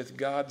deals with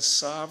God's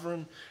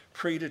sovereign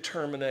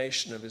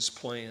predetermination of his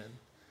plan.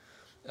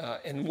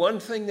 And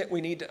one thing that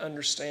we need to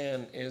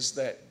understand is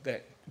that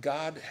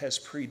God has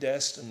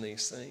predestined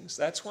these things.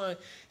 That's why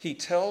he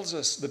tells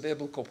us the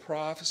biblical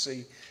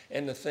prophecy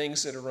and the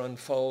things that are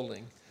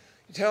unfolding.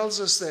 He tells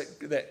us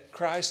that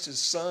Christ, his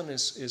Son,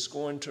 is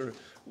going to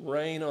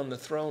reign on the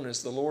throne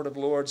as the Lord of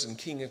Lords and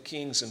King of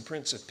Kings and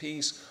Prince of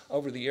Peace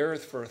over the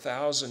earth for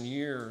 1,000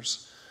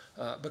 years,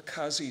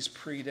 because he's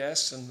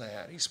predestined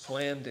that. He's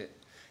planned it.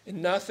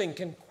 And nothing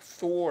can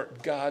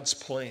thwart God's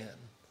plan.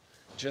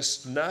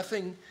 Just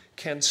nothing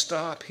can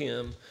stop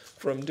him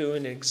from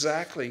doing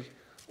exactly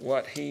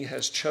what he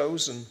has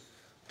chosen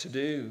to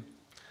do.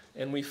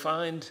 And we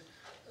find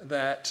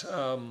that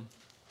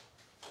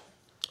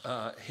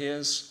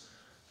his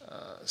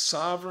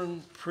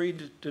sovereign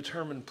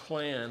predetermined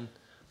plan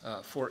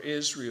for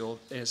Israel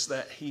is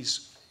that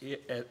he's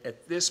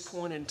at this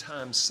point in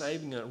time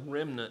saving a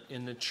remnant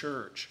in the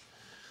church,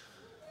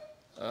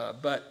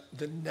 but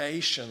the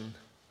nation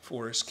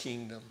for his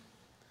kingdom.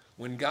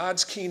 When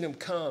God's kingdom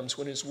comes,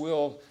 when his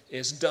will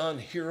is done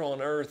here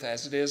on earth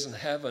as it is in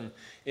heaven,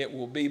 it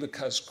will be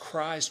because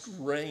Christ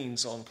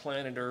reigns on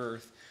planet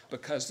earth,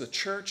 because the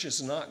church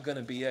is not going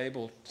to be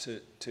able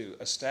to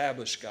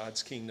establish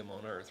God's kingdom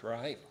on earth,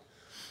 right?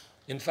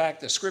 In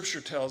fact, the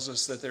scripture tells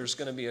us that there's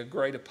going to be a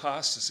great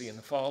apostasy and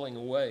the falling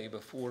away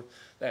before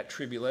that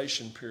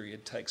tribulation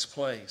period takes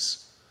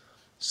place.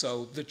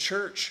 So the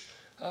church,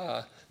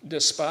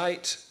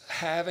 despite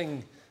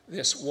having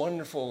this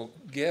wonderful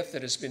gift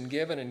that has been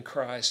given in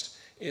Christ,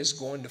 is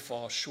going to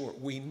fall short.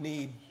 We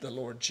need the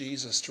Lord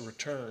Jesus to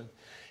return.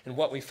 And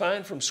what we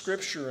find from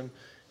Scripture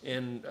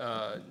in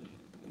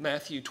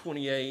Matthew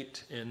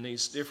 28 and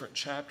these different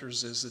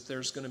chapters is that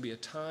there's going to be a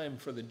time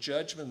for the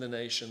judgment of the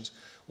nations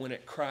when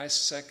at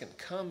Christ's second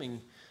coming,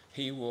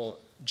 he will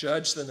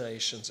judge the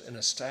nations and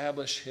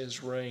establish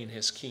his reign,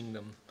 his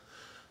kingdom.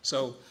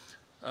 So,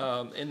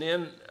 and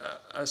then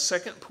a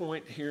second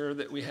point here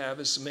that we have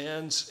is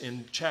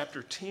in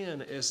chapter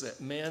 10, is that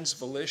man's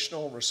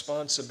volitional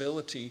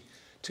responsibility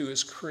to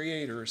his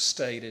Creator is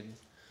stated.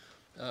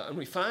 And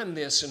we find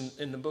this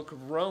in the book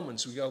of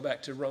Romans. We go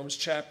back to Romans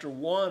chapter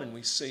 1 and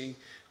we see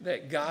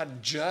that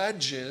God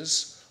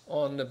judges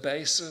on the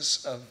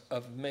basis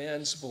of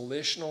man's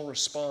volitional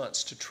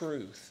response to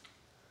truth.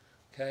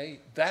 Okay?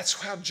 That's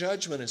how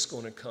judgment is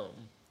going to come.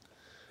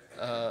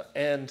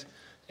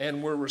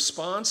 And we're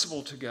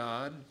responsible to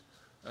God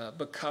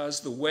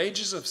because the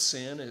wages of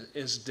sin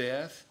is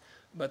death,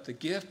 but the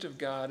gift of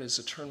God is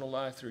eternal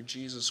life through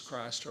Jesus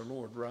Christ our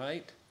Lord,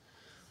 right?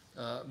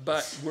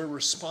 But we're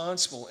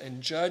responsible, and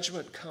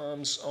judgment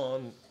comes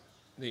on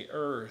the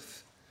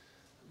earth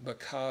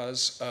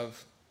because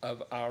of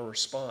our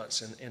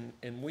response.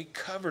 And we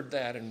covered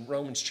that in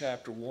Romans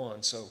chapter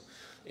 1. So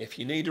if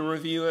you need to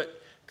review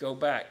it, go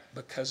back,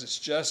 because it's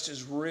just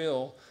as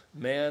real.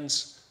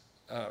 Man's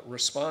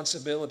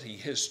responsibility,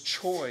 his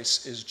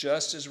choice, is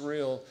just as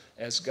real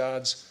as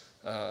God's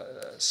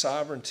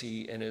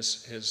sovereignty and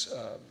his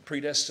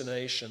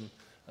predestination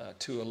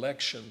to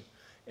election.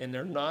 And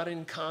they're not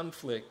in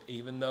conflict,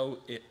 even though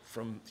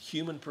from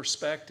human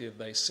perspective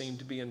they seem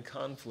to be in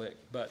conflict,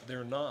 but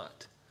they're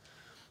not.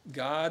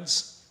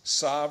 God's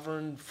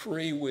sovereign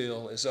free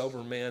will is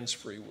over man's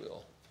free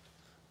will.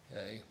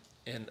 Okay?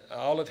 And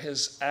all of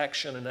his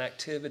action and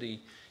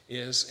activity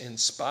is in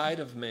spite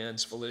of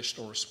man's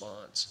volitional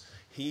response.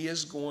 He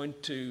is going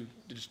to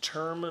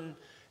determine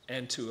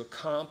and to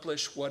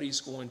accomplish what he's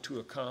going to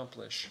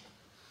accomplish.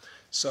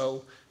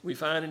 So we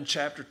find in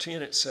chapter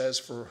 10 it says,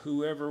 "For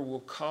whoever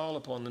will call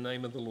upon the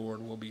name of the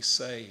Lord will be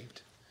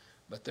saved."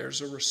 But there's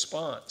a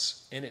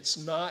response, and it's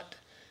not,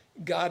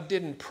 God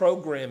didn't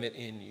program it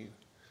in you.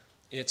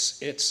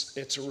 It's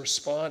a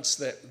response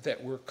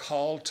that we're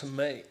called to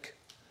make.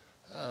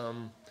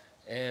 And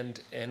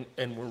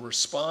we're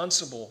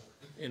responsible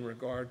in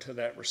regard to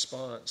that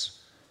response,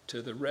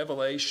 to the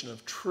revelation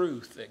of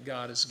truth that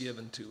God has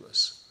given to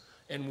us.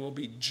 And we'll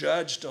be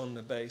judged on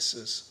the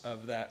basis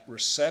of that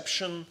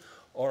reception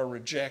or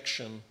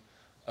rejection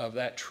of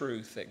that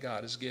truth that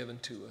God has given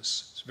to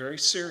us. It's very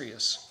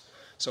serious.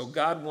 So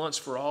God wants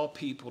for all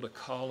people to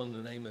call in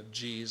the name of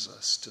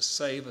Jesus to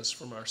save us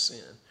from our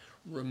sin.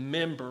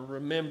 Remember,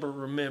 remember,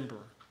 remember.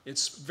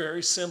 It's a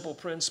very simple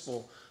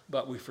principle,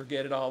 but we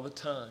forget it all the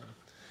time.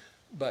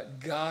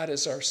 But God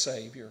is our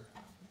Savior.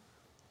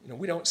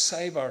 We don't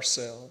save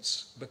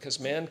ourselves because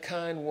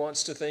mankind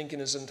wants to think in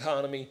his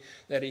autonomy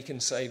that he can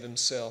save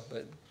himself,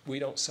 but we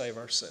don't save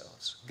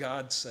ourselves.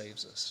 God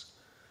saves us.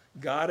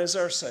 God is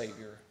our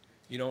Savior.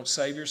 You don't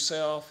save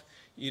yourself.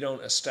 You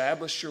don't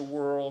establish your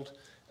world.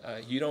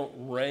 You don't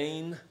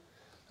reign.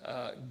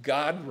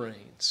 God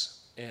reigns,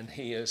 and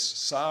he is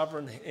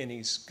sovereign, and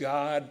he's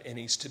God, and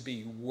he's to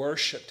be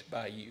worshiped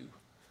by you.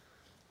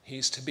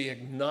 He's to be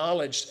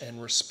acknowledged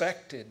and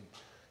respected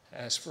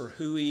as for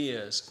who he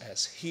is,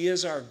 as he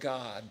is our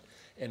God,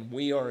 and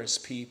we are his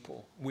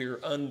people.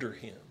 We're under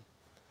him.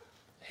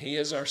 He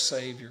is our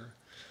Savior,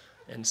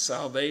 and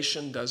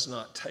salvation does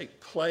not take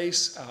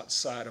place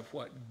outside of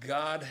what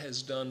God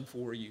has done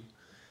for you.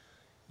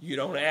 You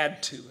don't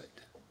add to it.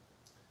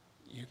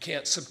 You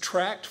can't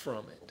subtract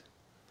from it.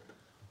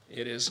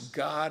 It is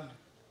God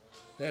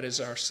that is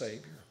our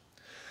Savior.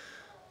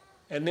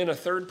 And then a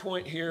third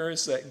point here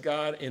is that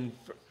God, in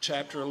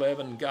chapter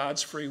 11,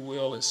 God's free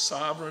will is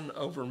sovereign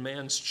over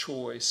man's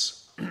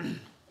choice.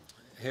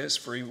 His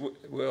free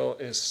will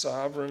is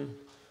sovereign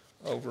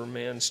over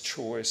man's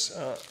choice.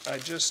 I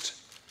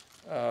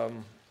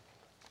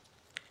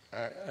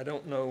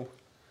don't know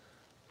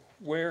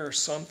where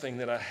something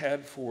that I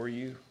had for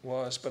you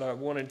was, but I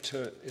wanted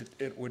to,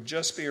 it would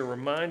just be a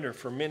reminder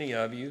for many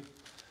of you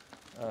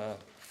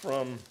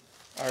from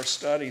our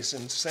studies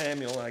in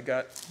Samuel. I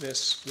got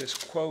this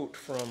quote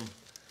from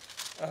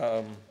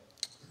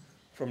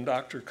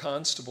Dr.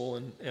 Constable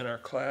in our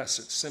class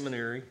at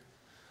seminary.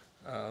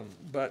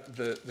 But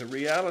the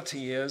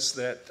reality is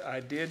that I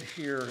did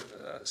hear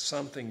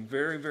something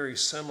very, very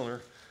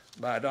similar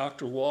by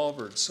Dr.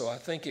 Walvoord. So I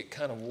think it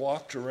kind of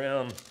walked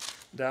around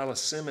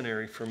Dallas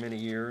Seminary for many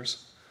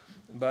years.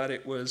 But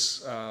it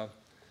was,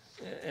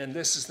 and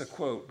this is the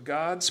quote,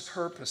 "God's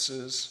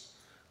purposes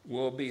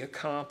will be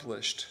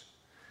accomplished.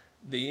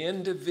 The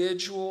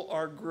individual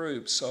or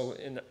group," so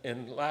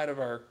in light of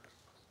our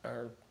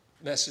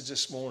message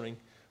this morning,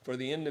 for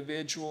the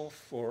individual,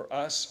 for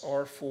us,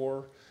 or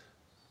for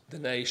the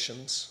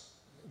nations,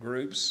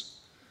 groups,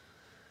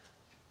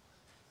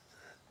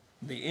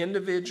 the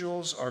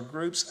individuals or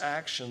groups'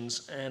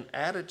 actions and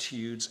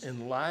attitudes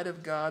in light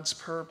of God's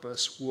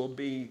purpose will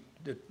be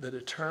the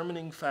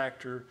determining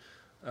factor,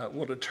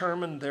 will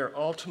determine their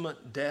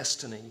ultimate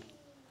destiny.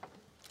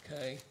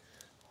 Okay?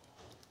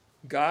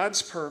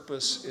 God's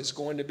purpose is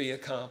going to be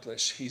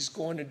accomplished. He's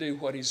going to do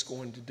what he's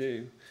going to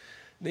do.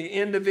 The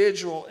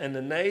individual and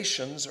the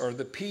nations, or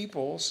the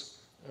people's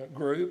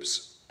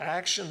groups,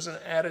 actions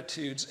and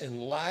attitudes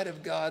in light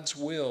of God's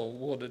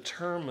will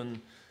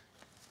determine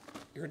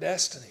your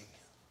destiny.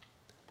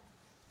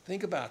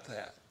 Think about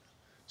that.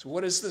 So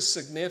what is the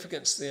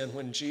significance then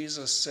when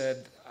Jesus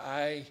said,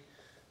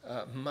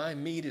 my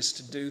meat is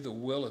to do the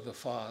will of the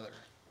Father?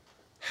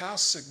 How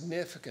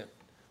significant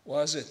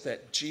was it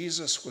that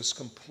Jesus was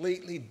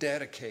completely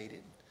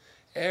dedicated,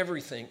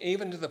 everything,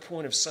 even to the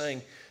point of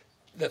saying,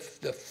 the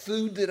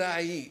food that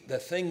I eat, the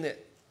thing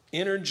that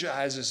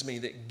energizes me,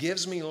 that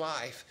gives me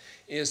life,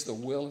 is the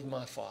will of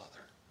my Father.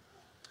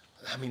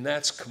 I mean,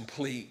 that's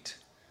complete.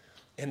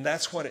 And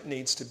that's what it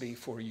needs to be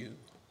for you.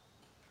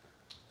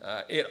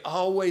 It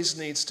always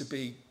needs to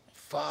be,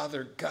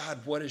 Father,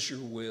 God, what is your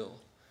will?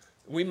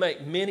 We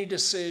make many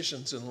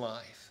decisions in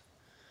life,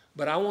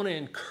 but I want to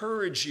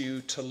encourage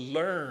you to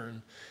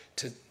learn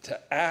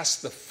to ask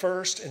the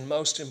first and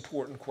most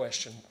important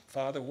question,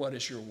 Father, what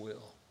is your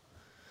will?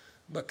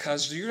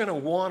 Because you're going to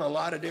want a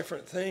lot of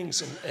different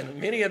things, and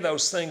many of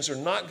those things are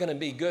not going to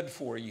be good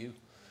for you.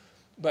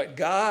 But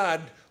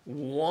God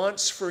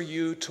wants for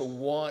you to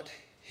want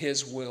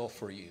his will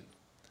for you.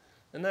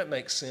 And that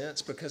makes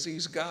sense because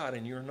he's God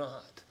and you're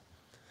not.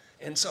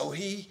 And so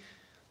he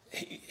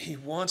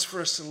wants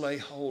for us to lay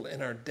hold,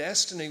 and our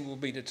destiny will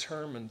be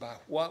determined by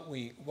what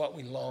we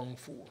long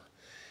for.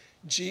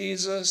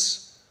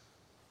 Jesus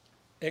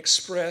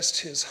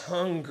expressed his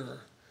hunger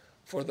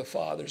for the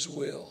Father's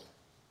will.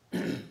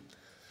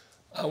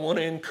 I want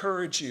to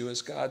encourage you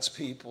as God's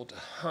people to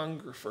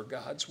hunger for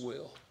God's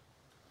will.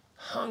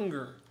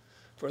 Hunger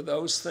for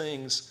those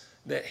things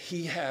that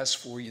he has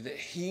for you, that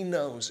he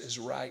knows is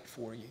right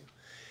for you.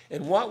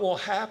 And what will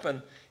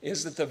happen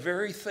is that the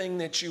very thing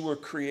that you were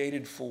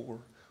created for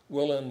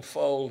will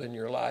unfold in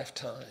your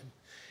lifetime.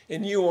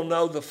 And you will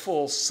know the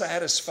full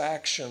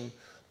satisfaction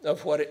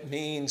of what it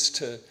means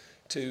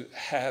to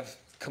have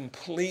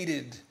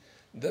completed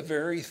the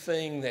very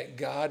thing that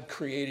God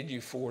created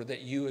you for,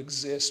 that you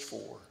exist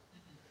for.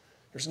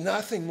 There's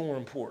nothing more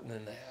important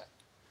than that.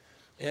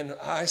 And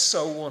I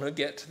so want to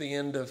get to the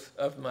end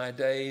of my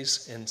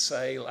days and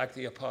say, like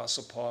the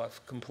Apostle Paul,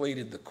 I've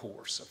completed the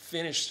course. I've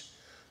finished,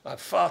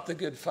 I've fought the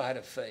good fight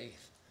of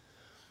faith.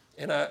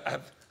 And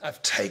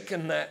I've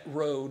taken that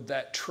road,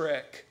 that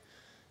trek,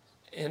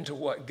 into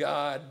what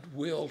God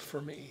willed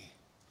for me.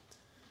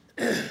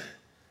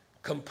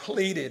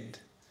 Completed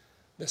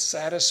the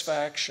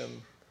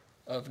satisfaction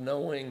of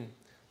knowing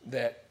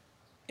that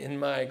in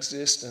my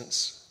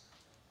existence,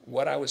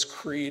 what I was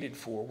created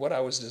for, what I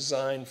was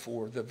designed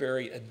for, the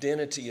very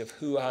identity of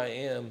who I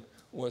am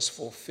was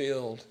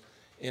fulfilled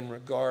in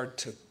regard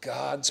to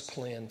God's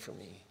plan for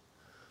me.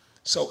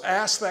 So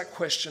ask that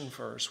question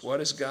first. What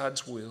is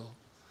God's will?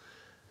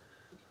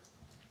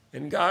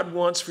 And God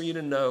wants for you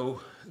to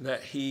know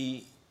that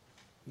he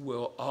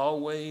will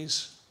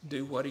always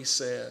do what he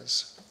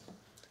says.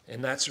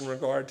 And that's in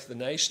regard to the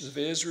nations of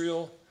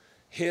Israel.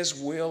 His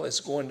will is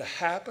going to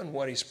happen,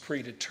 what he's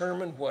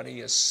predetermined, what he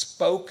has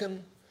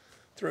spoken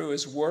through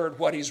his word,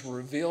 what he's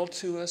revealed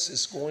to us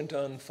is going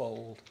to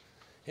unfold.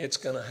 It's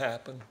going to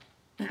happen.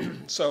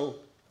 So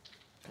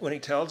when he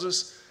tells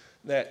us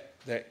that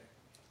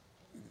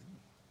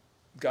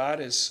God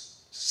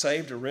has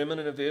saved a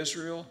remnant of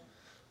Israel,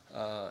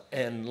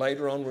 and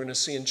later on we're going to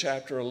see in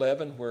chapter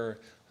 11 where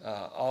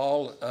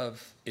all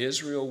of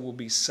Israel will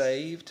be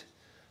saved,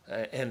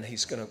 and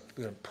he's going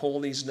to pull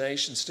these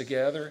nations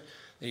together.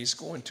 He's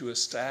going to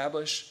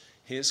establish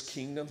his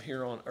kingdom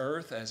here on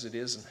earth as it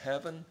is in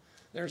heaven.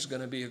 There's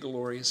going to be a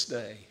glorious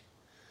day.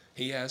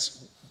 He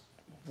has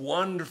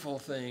wonderful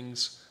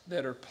things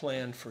that are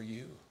planned for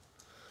you.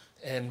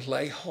 And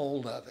lay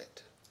hold of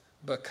it,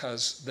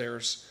 because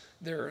there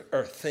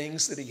are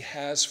things that he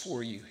has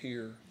for you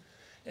here.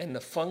 And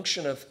the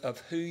function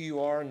of who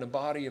you are in the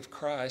body of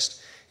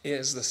Christ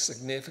is the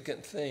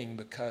significant thing,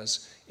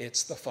 because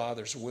it's the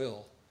Father's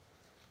will.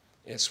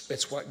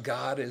 It's what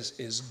God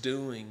is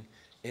doing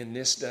in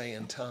this day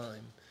and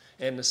time.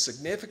 And the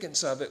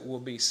significance of it will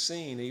be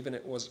seen even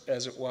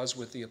as it was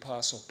with the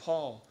Apostle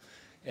Paul,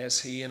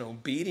 as he, in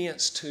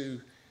obedience to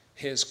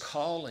his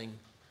calling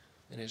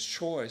and his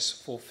choice,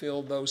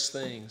 fulfilled those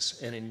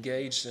things and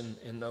engaged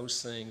in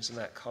those things and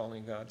that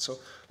calling God. So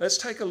let's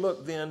take a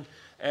look then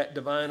at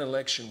divine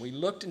election. We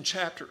looked in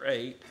chapter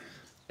 8,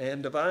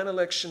 and divine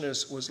election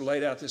was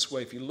laid out this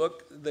way. If you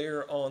look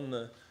there on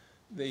the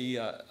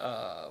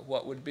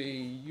what would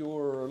be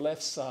your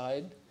left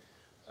side,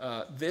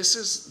 this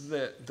is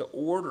the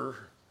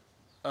order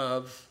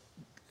of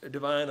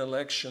divine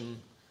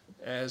election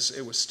as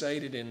it was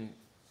stated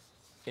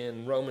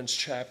in Romans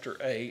chapter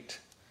 8.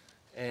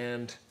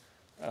 And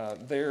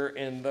there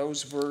in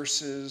those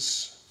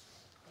verses,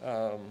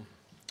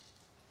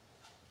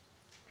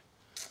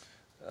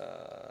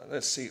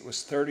 let's see, it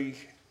was 29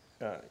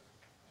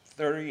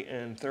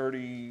 and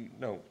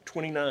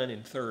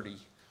 30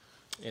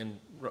 in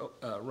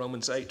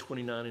Romans 8,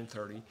 29 and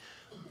 30.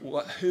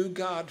 Who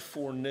God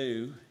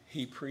foreknew,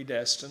 he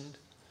predestined.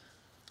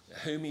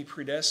 Whom he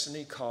predestined,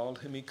 he called.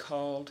 Whom he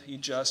called, he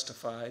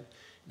justified.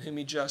 And whom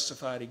he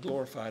justified, he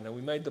glorified. Now,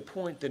 we made the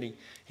point that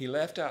he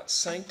left out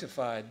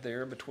sanctified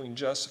there between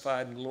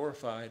justified and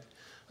glorified.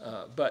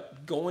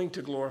 But going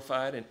to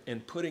glorified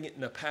and putting it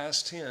in the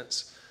past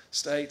tense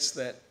states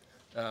that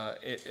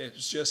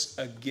it's just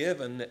a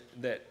given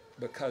that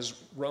because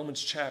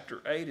Romans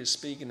chapter 8 is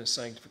speaking of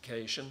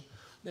sanctification,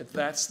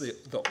 that's the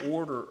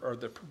order or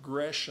the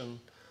progression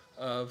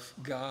of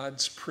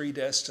God's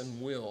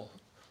predestined will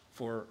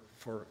for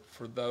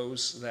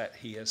those that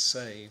he has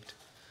saved.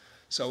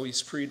 So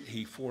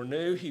he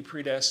foreknew, he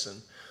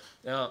predestined.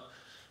 Now,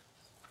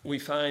 we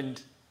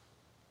find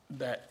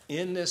that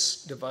in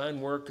this divine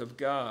work of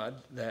God,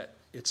 that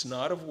it's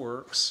not of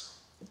works,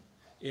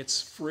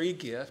 it's free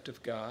gift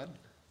of God.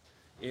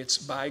 It's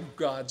by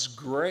God's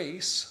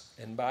grace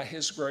and by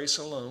his grace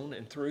alone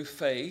and through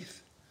faith.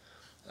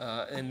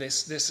 And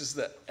this is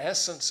the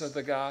essence of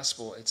the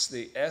gospel. It's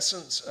the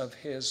essence of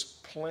his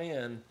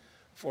plan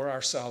for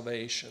our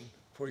salvation,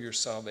 for your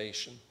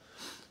salvation.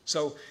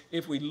 So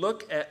if we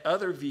look at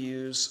other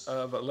views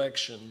of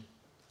election,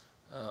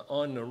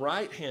 on the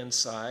right-hand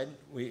side,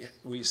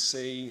 we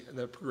see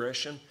the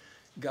progression.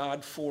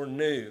 God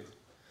foreknew.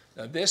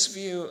 Now, this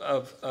view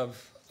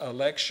of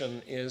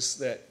election is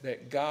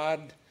that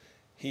God,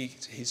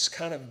 he's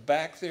kind of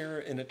back there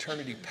in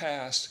eternity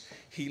past.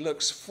 He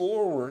looks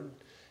forward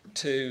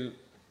to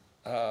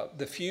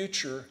the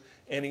future,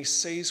 and he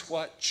sees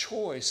what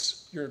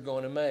choice you're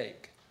going to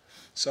make.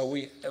 So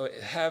we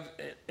have,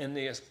 and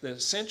the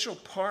essential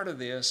part of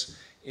this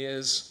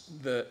is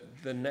the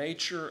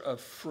nature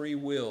of free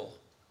will,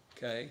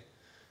 okay?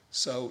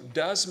 So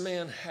does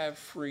man have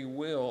free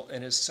will,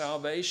 and is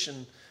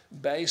salvation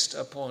based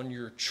upon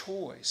your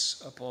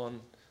choice, upon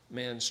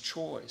man's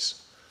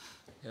choice?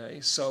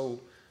 Okay, so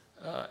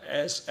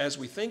as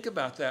we think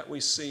about that, we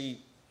see,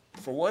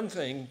 for one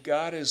thing,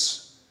 God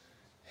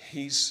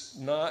he's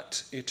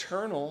not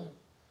eternal.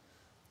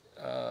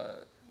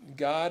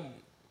 God,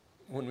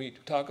 when we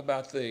talk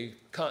about the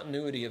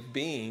continuity of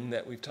being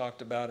that we've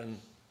talked about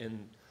in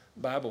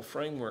Bible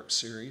Framework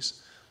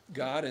series,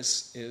 God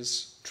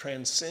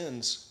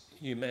transcends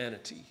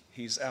humanity.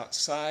 He's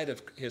outside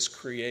of his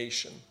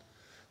creation.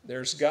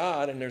 There's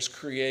God and there's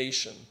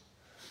creation.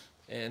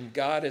 And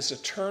God is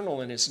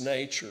eternal in his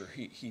nature.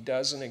 He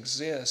doesn't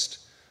exist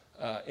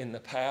in the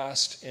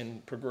past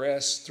and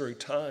progress through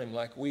time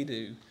like we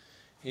do.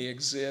 He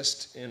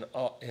exists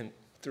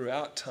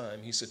throughout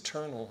time. He's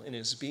eternal in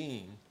his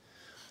being.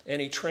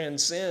 And he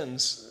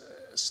transcends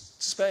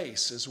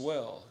space as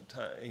well.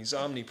 He's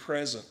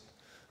omnipresent,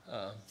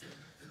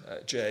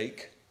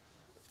 Jake.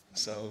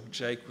 So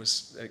Jake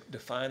was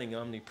defining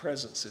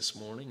omnipresence this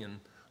morning and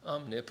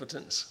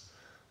omnipotence.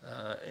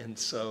 And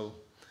so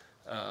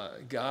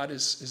God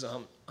is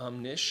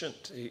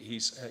omniscient.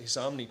 He's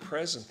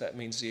omnipresent. That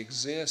means he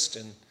exists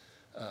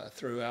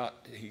throughout.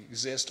 He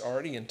exists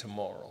already and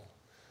tomorrow.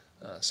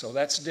 So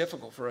that's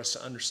difficult for us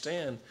to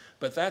understand.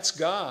 But that's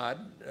God,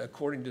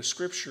 according to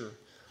Scripture.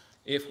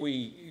 If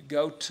we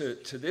go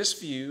to this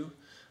view,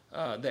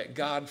 that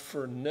God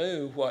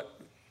foreknew what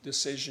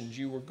decisions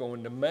you were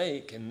going to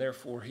make, and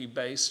therefore he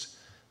based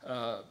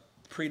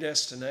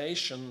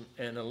predestination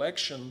and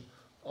election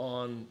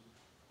on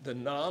the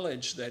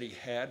knowledge that he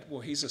had. Well,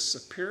 he's a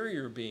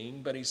superior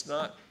being, but he's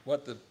not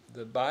what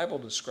the Bible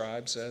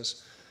describes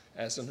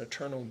as an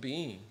eternal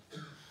being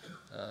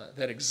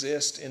that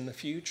exists in the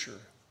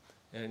future.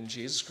 And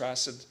Jesus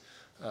Christ said,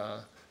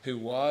 who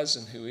was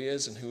and who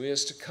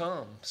is to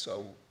come.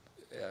 So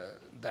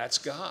that's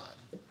God.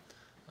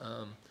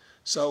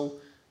 So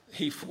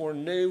he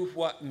foreknew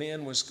what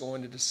man was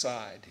going to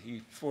decide.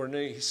 He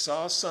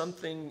saw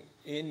something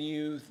in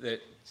you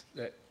that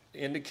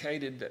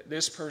indicated that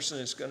this person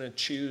is going to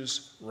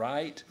choose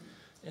right,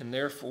 and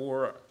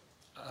therefore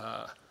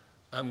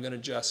I'm going to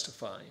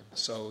justify him.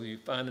 So you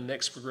find the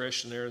next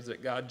progression there is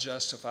that God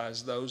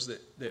justifies those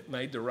that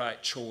made the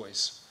right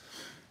choice.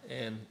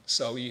 And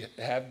so you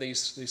have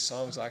these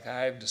songs like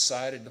 "I Have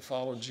Decided to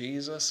Follow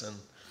Jesus"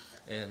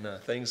 and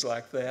things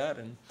like that.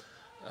 And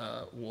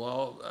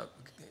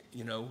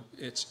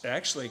it's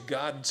actually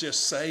God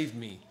just saved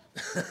me.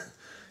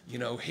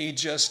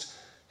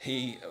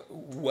 He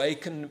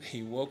woken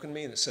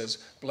me, and it says,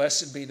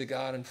 "Blessed be the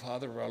God and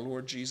Father of our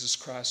Lord Jesus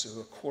Christ, who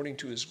according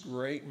to his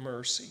great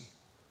mercy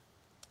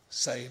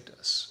saved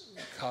us,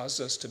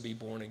 caused us to be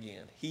born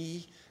again."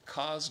 He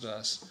caused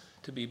us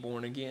to be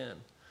born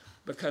again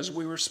because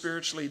we were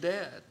spiritually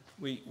dead.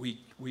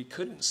 We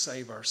couldn't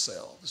save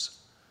ourselves.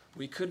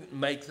 We couldn't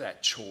make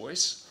that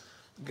choice.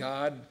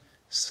 God,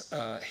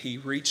 he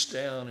reached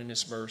down in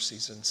his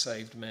mercies and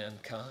saved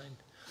mankind.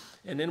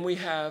 And then we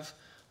have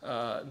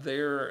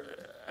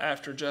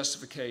after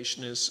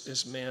justification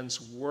is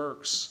man's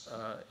works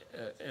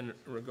in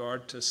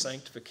regard to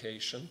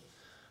sanctification.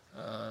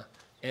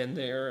 And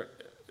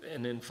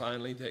then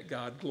finally that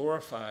God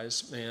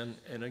glorifies man.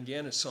 And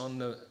again, it's on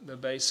the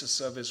basis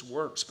of his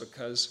works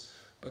because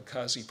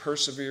he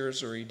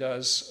perseveres or he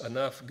does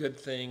enough good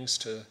things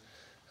to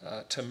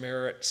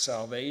merit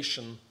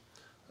salvation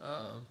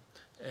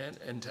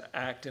and to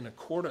act in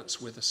accordance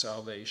with the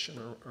salvation,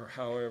 or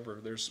however,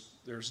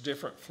 there's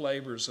different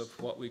flavors of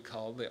what we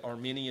call the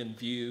Arminian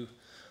view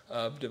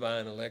of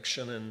divine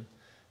election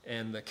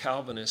and the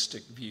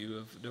Calvinistic view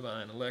of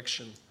divine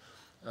election.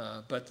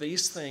 But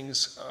these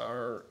things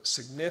are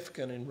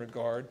significant in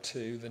regard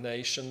to the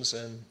nations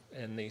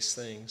and these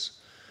things.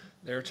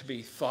 They're to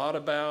be thought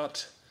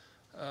about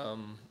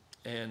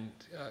and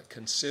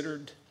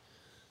considered.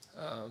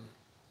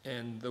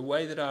 And the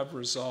way that I've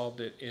resolved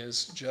it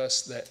is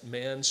just that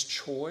man's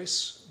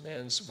choice,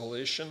 man's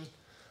volition,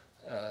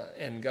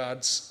 and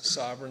God's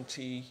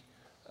sovereignty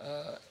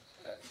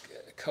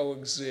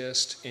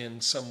coexist in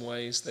some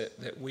ways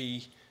that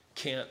we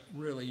can't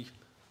really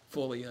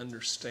fully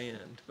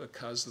understand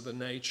because of the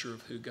nature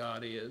of who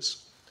God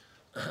is.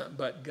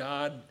 But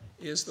God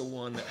is the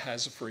one that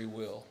has a free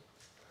will,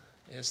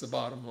 is the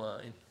bottom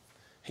line.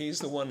 He's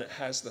the one that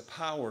has the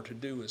power to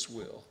do his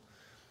will.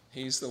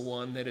 He's the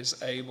one that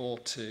is able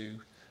to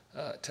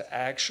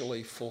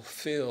actually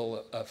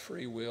fulfill a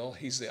free will.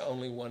 He's the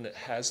only one that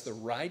has the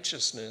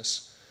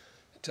righteousness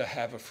to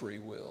have a free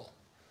will.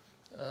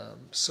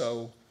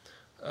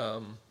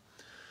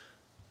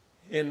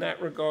 In that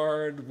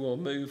regard, we'll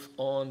move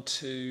on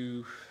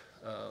to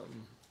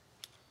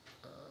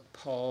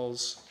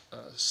Paul's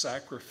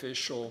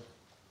sacrificial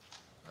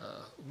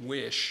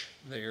wish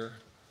there.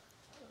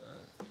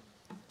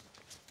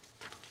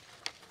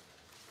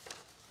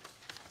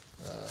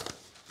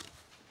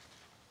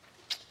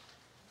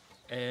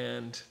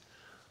 And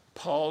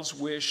Paul's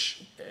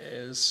wish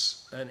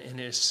is, and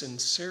his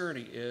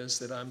sincerity is,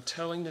 that I'm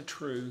telling the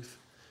truth.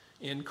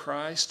 In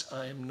Christ,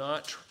 I am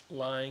not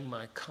lying.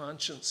 My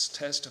conscience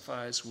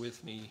testifies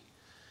with me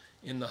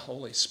in the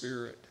Holy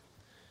Spirit.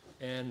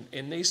 And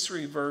in these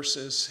 3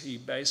 verses, he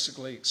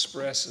basically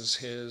expresses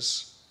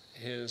his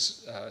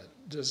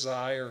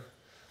desire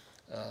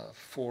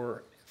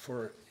for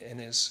and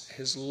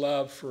his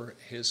love for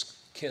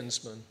his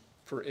kinsman,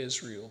 for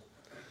Israel.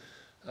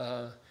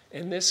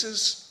 And this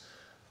is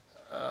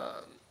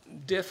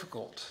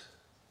difficult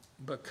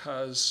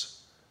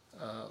because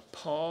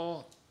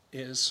Paul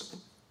is,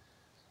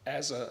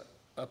 as an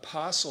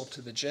apostle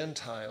to the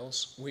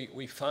Gentiles,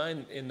 we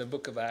find in the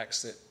book of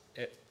Acts that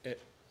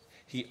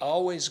he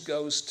always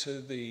goes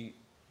to the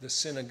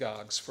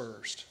synagogues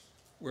first,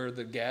 where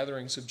the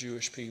gatherings of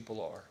Jewish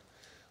people are.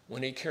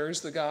 When he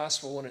carries the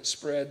gospel, when it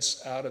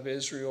spreads out of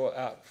Israel,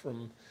 out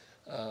from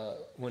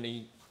when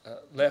he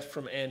left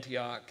from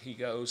Antioch, he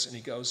goes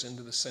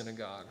into the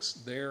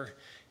synagogues. There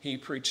he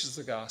preaches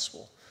the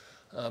gospel.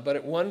 But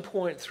at one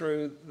point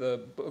through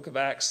the book of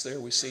Acts there,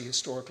 we see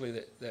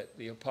historically that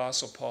the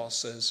Apostle Paul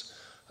says,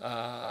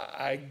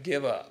 I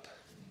give up,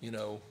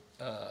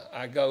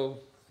 I go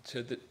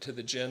to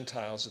the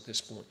Gentiles at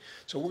this point.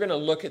 So we're going to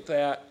look at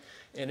that,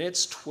 and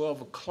it's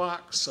 12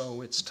 o'clock,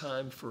 so it's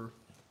time for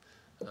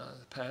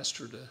the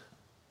pastor to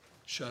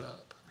shut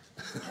up.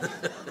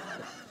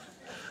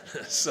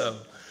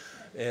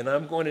 And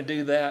I'm going to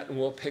do that, and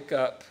we'll pick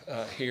up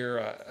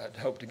here. I'd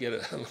hope to get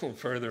a little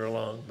further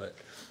along, but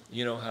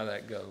you know how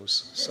that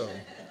goes.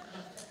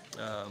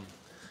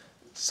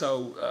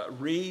 So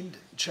read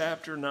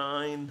chapter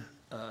 9,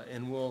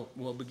 and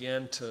we'll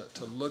begin to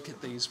look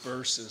at these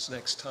verses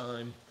next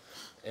time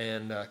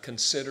and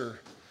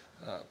consider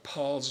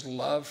Paul's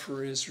love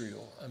for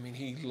Israel. I mean,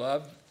 he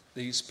loved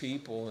these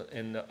people,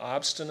 and the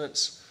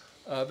obstinance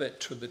of it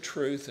to the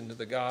truth and to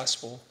the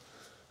gospel.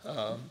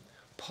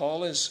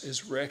 Paul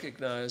is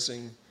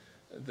recognizing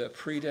the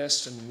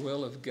predestined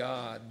will of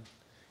God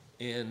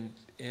in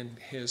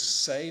his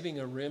saving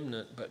a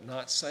remnant, but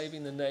not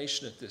saving the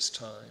nation at this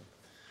time.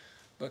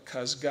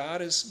 Because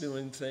God is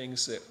doing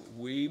things that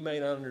we may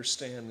not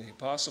understand. The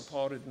Apostle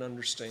Paul didn't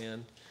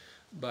understand,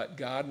 but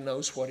God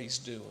knows what he's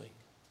doing.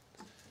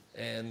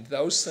 And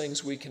those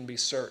things we can be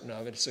certain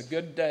of. It's a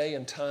good day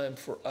and time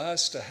for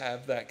us to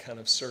have that kind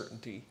of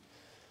certainty.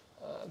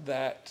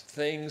 That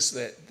things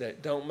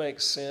that don't make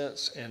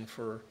sense, and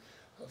for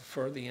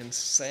the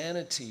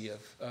insanity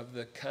of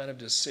the kind of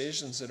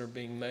decisions that are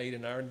being made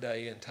in our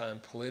day and time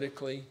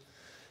politically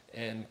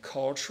and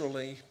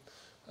culturally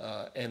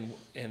and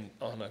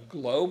on a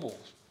global,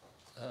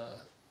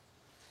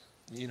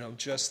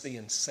 just the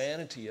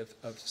insanity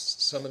of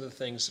some of the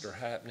things that are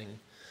happening.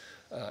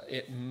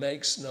 It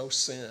makes no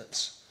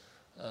sense.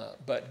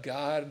 But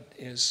God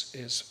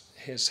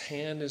his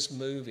hand is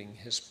moving.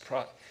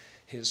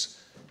 His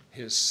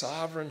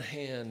sovereign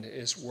hand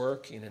is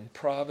working in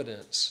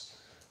providence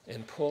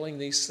and pulling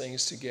these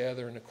things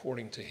together and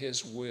according to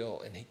his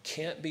will. And he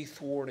can't be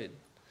thwarted.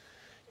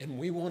 And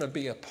we want to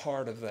be a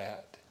part of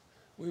that.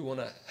 We want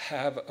to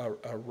have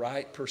a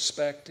right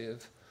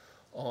perspective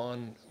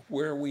on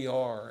where we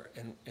are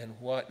and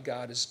what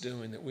God is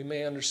doing, that we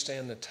may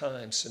understand the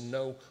times and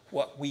know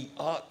what we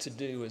ought to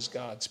do as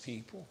God's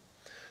people.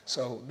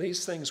 So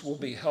these things will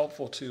be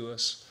helpful to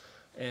us,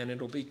 and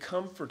it'll be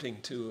comforting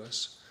to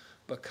us,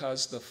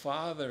 because the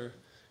Father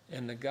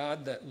and the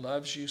God that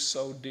loves you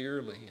so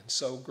dearly and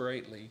so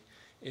greatly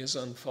is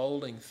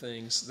unfolding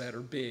things that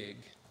are big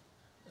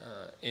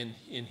in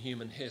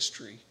human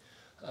history.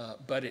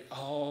 But it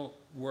all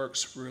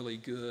works really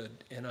good,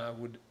 and I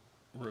would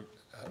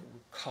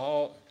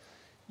cause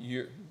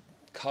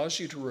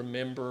you to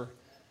remember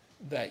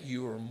that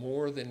you are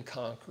more than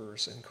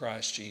conquerors in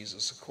Christ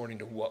Jesus, according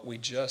to what we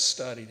just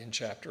studied in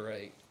chapter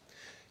 8.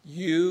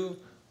 You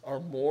are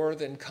more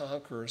than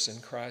conquerors in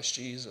Christ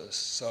Jesus.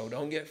 So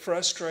don't get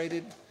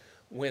frustrated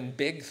when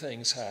big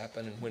things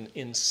happen and when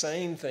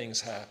insane things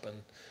happen,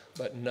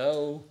 but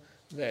know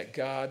that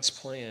God's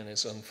plan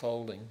is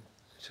unfolding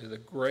to the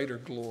greater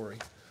glory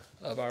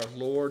of our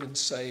Lord and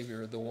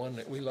Savior, the one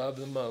that we love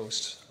the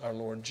most, our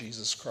Lord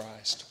Jesus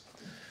Christ.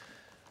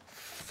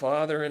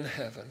 Father in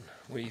heaven,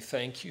 we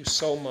thank you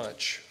so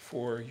much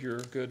for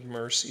your good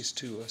mercies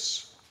to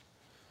us.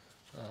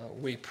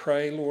 We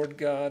pray, Lord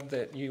God,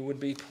 that you would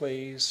be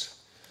pleased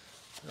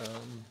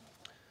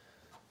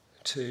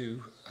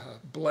to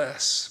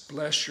bless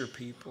your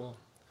people.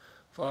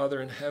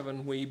 Father in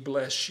heaven, we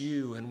bless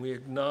you, and we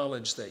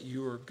acknowledge that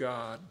you are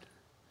God,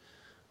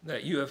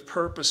 that you have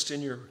purposed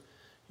in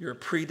your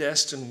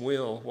predestined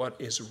will what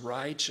is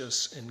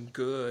righteous and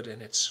good,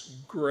 and it's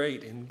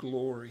great in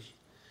glory.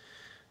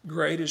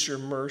 Great is your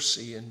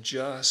mercy, and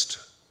just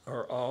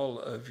are all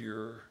of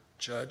your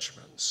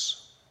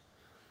judgments.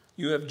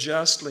 You have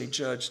justly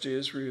judged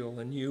Israel,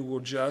 and you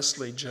will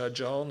justly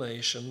judge all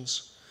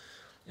nations.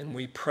 And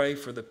we pray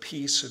for the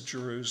peace of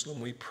Jerusalem.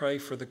 We pray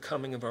for the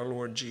coming of our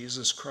Lord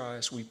Jesus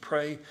Christ. We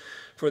pray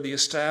for the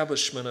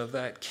establishment of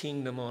that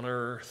kingdom on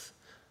earth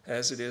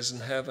as it is in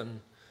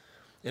heaven.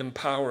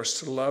 Empower us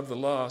to love the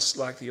lost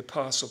like the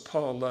Apostle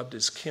Paul loved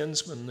his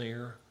kinsmen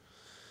there.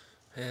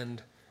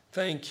 And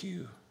thank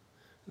you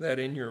that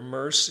in your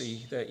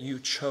mercy that you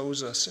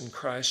chose us in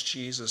Christ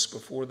Jesus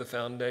before the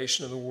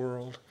foundation of the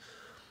world,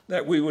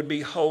 that we would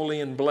be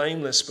holy and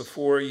blameless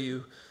before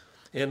you.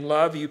 In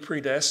love you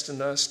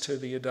predestined us to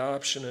the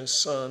adoption as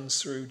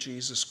sons through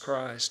Jesus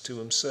Christ to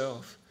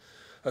himself,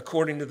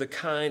 according to the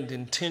kind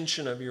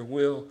intention of your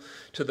will,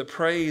 to the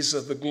praise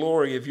of the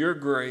glory of your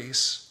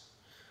grace,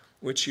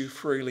 which you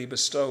freely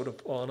bestowed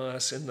upon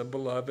us in the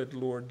beloved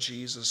Lord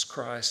Jesus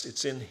Christ.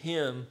 It's in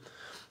him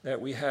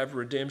that we have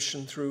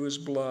redemption through his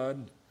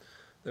blood,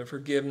 the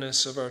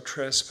forgiveness of our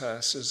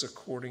trespasses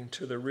according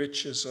to the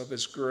riches of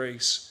his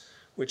grace,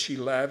 which he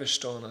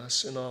lavished on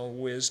us in all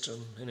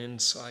wisdom and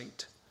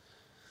insight.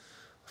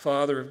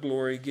 Father of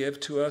glory, give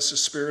to us a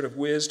spirit of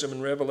wisdom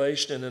and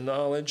revelation and the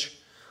knowledge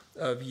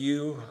of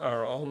you,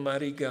 our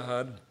Almighty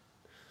God.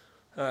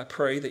 I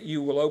pray that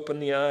you will open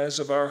the eyes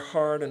of our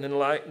heart and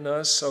enlighten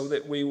us so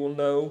that we will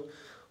know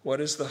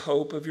what is the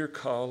hope of your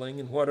calling,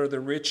 and what are the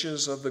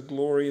riches of the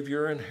glory of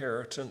your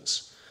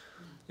inheritance,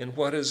 and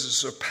what is the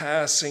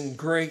surpassing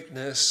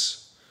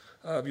greatness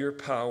of your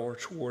power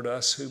toward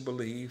us who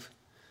believe,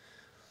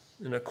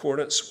 in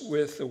accordance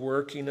with the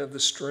working of the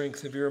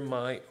strength of your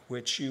might,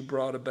 which you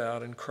brought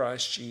about in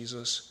Christ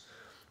Jesus,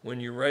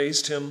 when you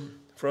raised him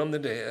from the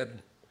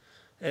dead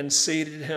and seated him